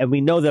 right? And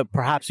we know that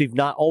perhaps we've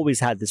not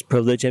always had this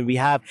privilege, and we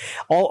have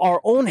all our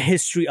own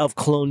history of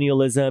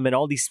colonialism and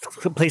all these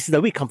places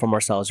that we come from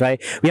ourselves, right?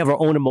 We have our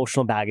own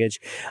emotional baggage.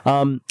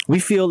 We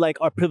feel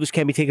like our privilege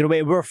can be taken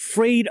away. We're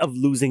afraid of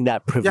losing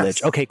that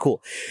privilege. Yes. Okay,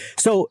 cool.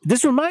 So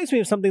this reminds me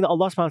of something that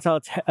Allah subhanahu wa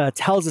ta'ala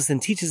tells us and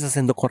teaches us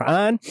in the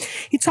Quran.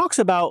 He talks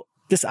about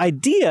this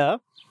idea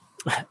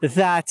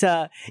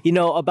that,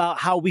 about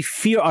how we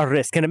fear our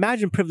risk and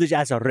imagine privilege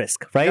as a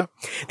risk, right? Yep.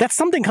 That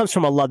something comes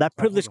from Allah. That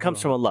privilege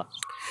comes from Allah.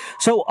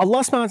 So Allah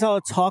subhanahu wa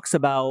ta'ala talks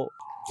about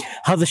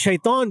how the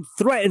shaitan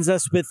threatens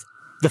us with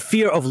the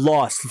fear of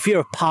loss, the fear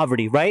of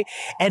poverty, right?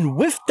 And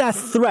with that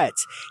threat,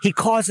 he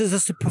causes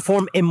us to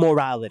perform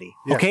immorality,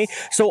 okay?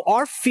 So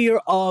our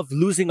fear of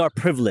losing our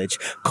privilege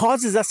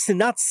causes us to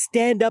not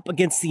stand up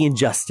against the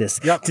injustice,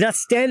 to not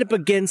stand up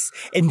against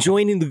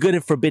enjoining the good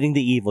and forbidding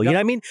the evil, you know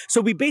what I mean?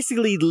 So we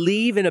basically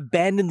leave and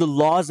abandon the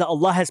laws that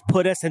Allah has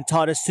put us and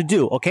taught us to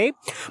do, okay?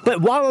 But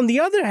while on the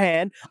other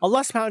hand,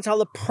 Allah subhanahu wa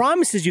ta'ala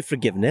promises you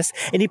forgiveness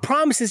and he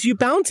promises you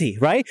bounty,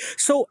 right?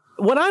 So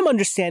what I'm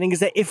understanding is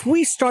that if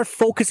we start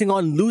focusing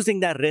on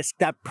losing that risk,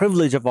 that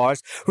privilege of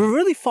ours, we're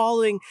really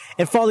falling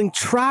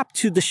trapped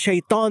to the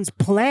shaitan's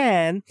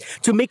plan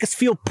to make us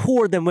feel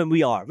poor than when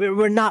we are.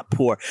 We're not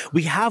poor.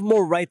 We have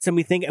more rights than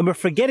we think, and we're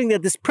forgetting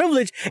that this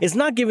privilege is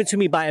not given to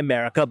me by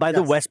America, by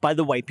the West, by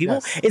the white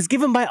people. It's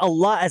given by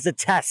Allah as a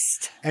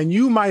test. And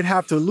you might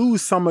have to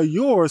lose some of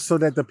yours so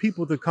that the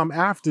people that come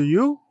after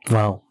you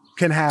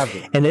can have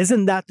it. And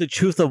isn't that the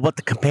truth of what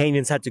the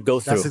companions had to go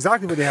through? That's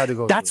exactly what they had to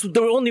go through. That's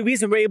the only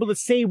reason we're able to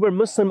say we're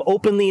Muslim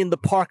openly in the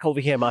park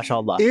over here,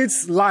 mashallah.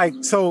 It's like,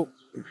 so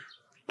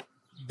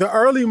the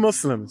early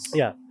Muslims,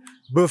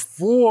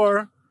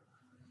 before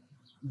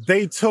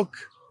they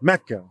took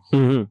Mecca,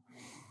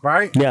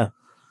 right? Yeah.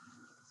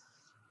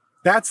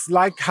 That's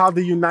like how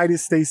the United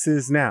States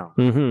is now.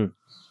 Where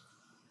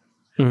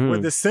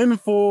the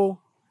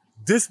sinful,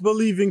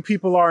 disbelieving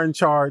people are in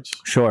charge.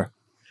 Sure.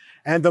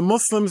 And the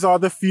Muslims are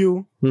the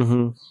few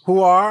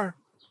who are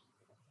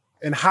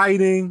in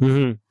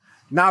hiding,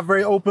 not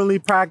very openly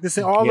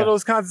practicing, all of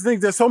those kinds of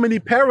things. There's so many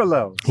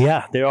parallels.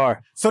 Yeah, there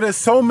are. So there's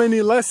so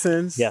many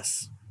lessons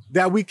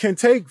that we can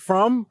take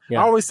from. I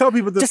always tell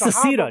people the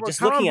Sahaba were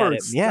just looking at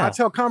it. I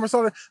tell converts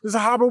all that. The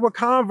Sahaba were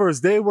converts.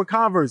 They were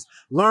converts.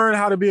 Learn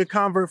how to be a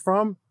convert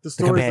from the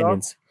stories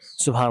companions.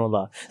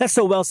 Subhanallah. That's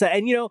so well said.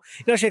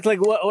 And Sheikh, like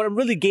what I'm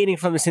really gaining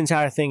from this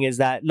entire thing is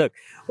that, look,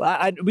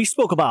 we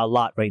spoke about a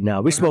lot right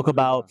now. We spoke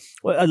about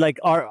like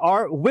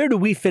our where do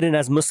we fit in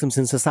as Muslims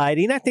in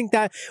society? And I think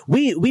that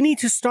we need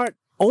to start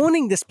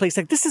owning this place.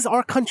 Like, this is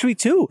our country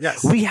too.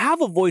 Yes. We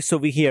have a voice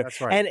over here. That's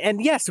right.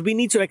 And yes, we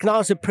need to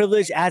acknowledge the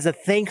privilege as a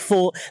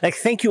thankful, like,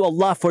 thank you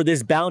Allah for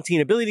this bounty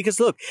and ability. Because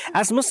look,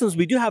 as Muslims,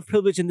 we do have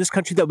privilege in this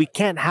country that we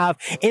can't have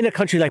in a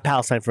country like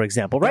Palestine, for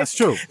example, right? That's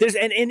true. There's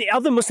and in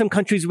other Muslim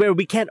countries where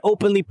we can't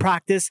openly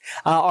practice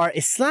our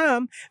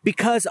Islam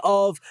because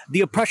of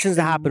the oppressions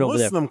that happen over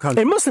there. In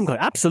Muslim countries,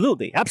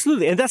 absolutely.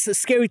 Absolutely. And that's a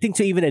scary thing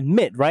to even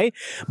admit, right?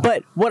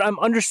 But what I'm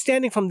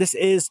understanding from this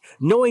is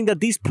knowing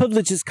that these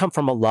privileges come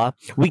from Allah.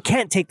 We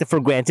can't take them for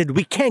granted.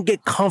 We can't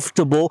get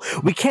comfortable.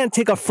 We can't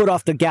take our foot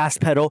off the gas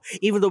pedal,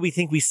 even though we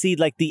think we see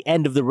like the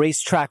end of the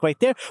racetrack right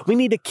there. We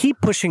need to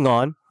keep pushing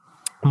on.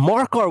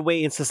 mark our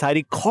way in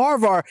society,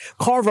 carve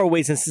our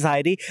ways in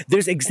society.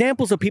 There's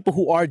examples of people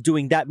who are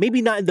doing that,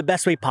 maybe not in the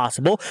best way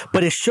possible,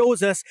 but it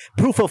shows us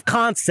proof of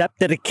concept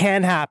that it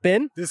can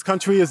happen. This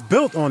country is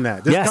built on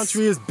that. This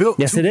country is built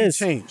to be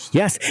changed.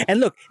 Yes. And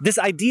look, this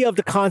idea of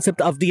the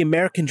concept of the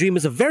American dream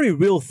is a very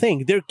real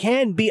thing. There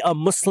can be a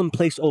Muslim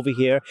place over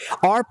here.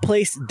 Our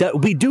place,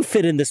 we do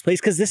fit in this place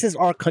because this is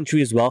our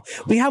country as well.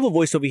 We have a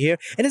voice over here,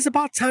 and it's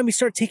about time we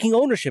start taking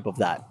ownership of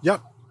that.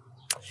 Yep.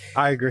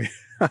 I agree.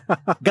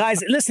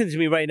 Guys, listen to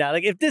me right now.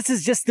 Like, if this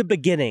is just the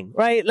beginning,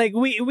 right? Like,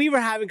 we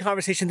were having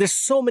conversation. There's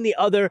so many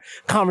other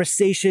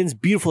conversations,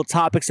 beautiful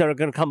topics that are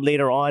going to come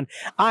later on.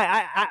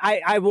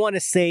 I want to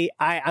say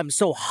I'm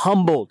so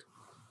humbled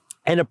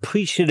and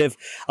appreciative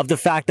of the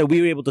fact that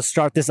we were able to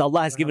start this.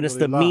 Allah has given us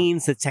the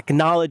means, the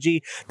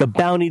technology, the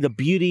bounty, the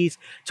beauties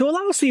to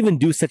allow us to even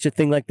do such a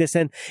thing like this.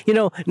 And,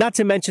 not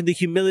to mention the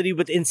humility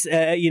with,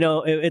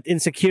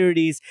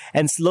 insecurities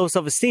and low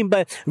self-esteem,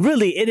 but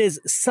really it is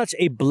such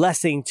a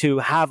blessing to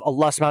have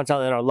Allah subhanahu wa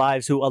ta'ala in our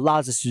lives who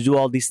allows us to do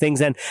all these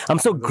things. And I'm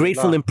so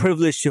grateful and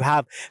privileged to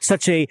have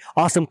such a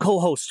awesome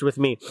co-host with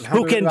me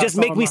who can just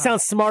make me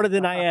sound smarter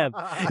than I am.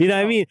 You know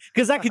what I mean?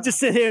 Because I could just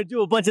sit here and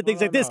do a bunch of things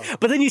like this,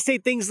 but then you say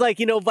things like,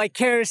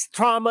 vicarious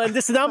trauma and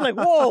this and that. I'm like,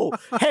 whoa,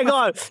 hang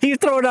on. He's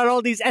throwing out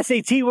all these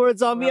SAT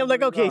words on me. I'm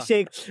like, okay,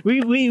 Sheikh,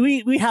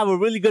 we have a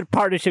really good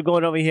partnership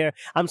going over here.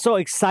 I'm so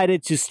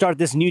excited to start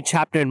this new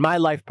chapter in my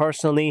life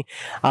personally,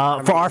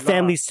 for our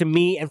families, to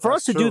me, and for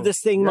us to do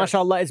this thing,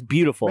 mashallah, it's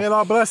beautiful. May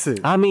Allah bless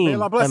it. I mean, may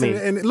Allah bless it.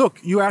 And look,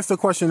 you asked a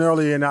question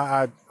earlier, and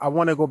I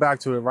want to go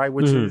back to it, right?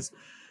 Which is,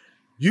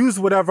 use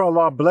whatever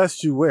Allah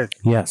blessed you with.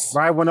 Yes.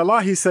 Right? When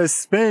Allah, He says,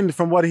 spend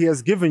from what He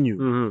has given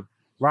you.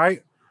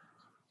 Right?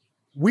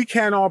 We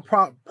can't all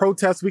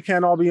protest. We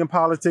can't all be in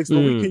politics, but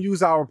we can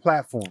use our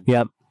platform.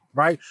 Yep.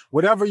 Right?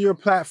 Whatever your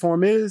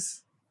platform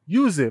is,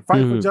 use it.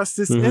 Fight for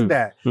justice in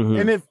that.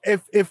 And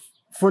if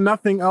for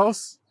nothing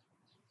else,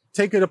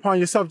 take it upon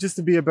yourself just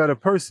to be a better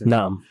person.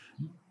 No.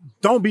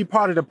 Don't be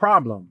part of the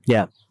problem.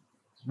 Yeah.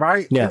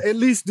 Right? Yeah. At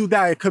least do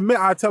that.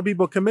 I tell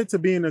people, commit to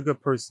being a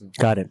good person.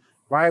 Got it.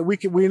 Right?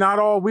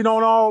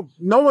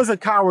 No one's a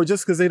coward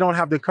just because they don't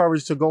have the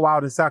courage to go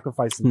out and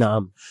sacrifice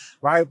themselves. No.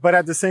 Right? But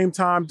at the same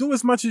time, do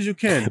as much as you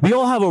can. We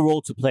all have a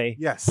role to play.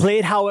 Yes. Play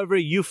it however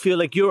you feel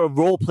like you're a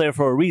role player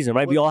for a reason,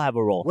 right? We all have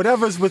a role.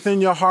 Whatever's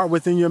within your heart,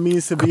 within your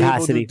means to be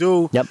able to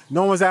do. Yep.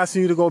 No one's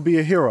asking you to go be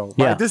a hero. Right?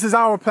 Yeah. This is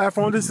our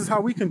platform. This is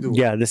how we can do it.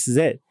 Yeah, this is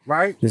it.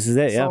 Right? This is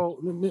it, yeah. So,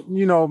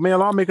 may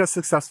Allah make us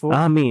successful.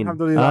 I mean,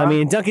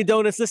 Dunkin'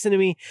 Donuts, listen to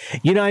me.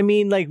 You know what I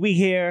mean? Like, we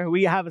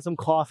having some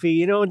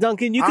coffee,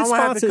 Dunkin', you can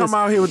sponsor I don't have to come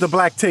out here with the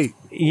black tape.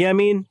 Yeah, I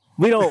mean,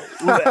 we don't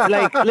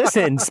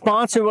listen,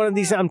 sponsor one of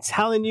these. I'm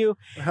telling you,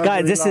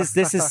 guys,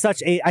 this is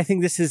such a, I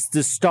think this is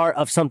the start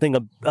of something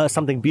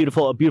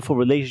beautiful, a beautiful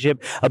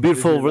relationship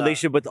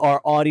with our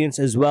audience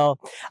as well.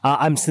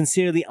 I'm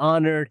sincerely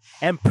honored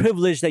and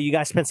privileged that you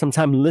guys spent some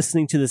time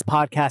listening to this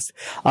podcast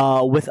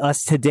with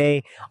us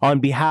today. On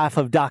behalf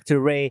of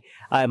Dr. Ray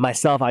and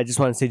myself, I just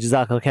want to say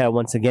Jazakallah khair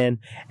once again.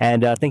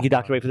 And thank you,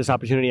 Dr. Ray, for this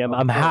opportunity.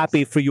 I'm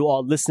happy for you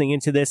all listening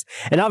into this.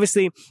 And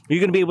obviously, you're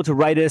going to be able to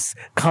write us,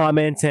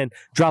 comment, and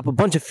drop a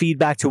bunch of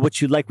feedback to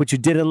what you like, what you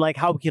didn't like,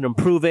 how we can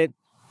improve it.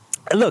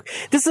 And look,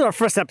 this is our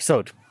first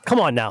episode. Come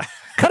on now.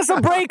 Cut us a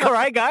break, all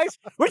right, guys?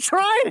 We're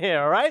trying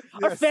here, all right?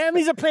 Yes. Our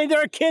families are playing there.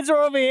 Our kids are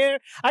over here.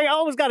 I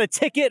almost got a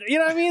ticket. You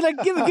know what I mean?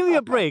 Like, give me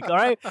a break, all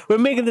right? We're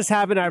making this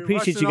happen. I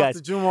appreciate you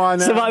guys.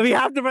 We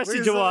have the rest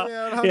of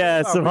Jumu'ah.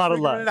 Yeah,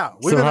 subhanAllah.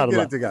 We're going to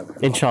get it together.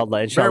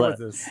 Inshallah.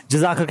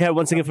 Jazakallah khair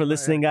once again for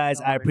listening,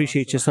 guys. I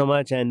appreciate you so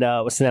much. And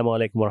wassalamu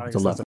alaikum wa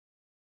rahmatullah.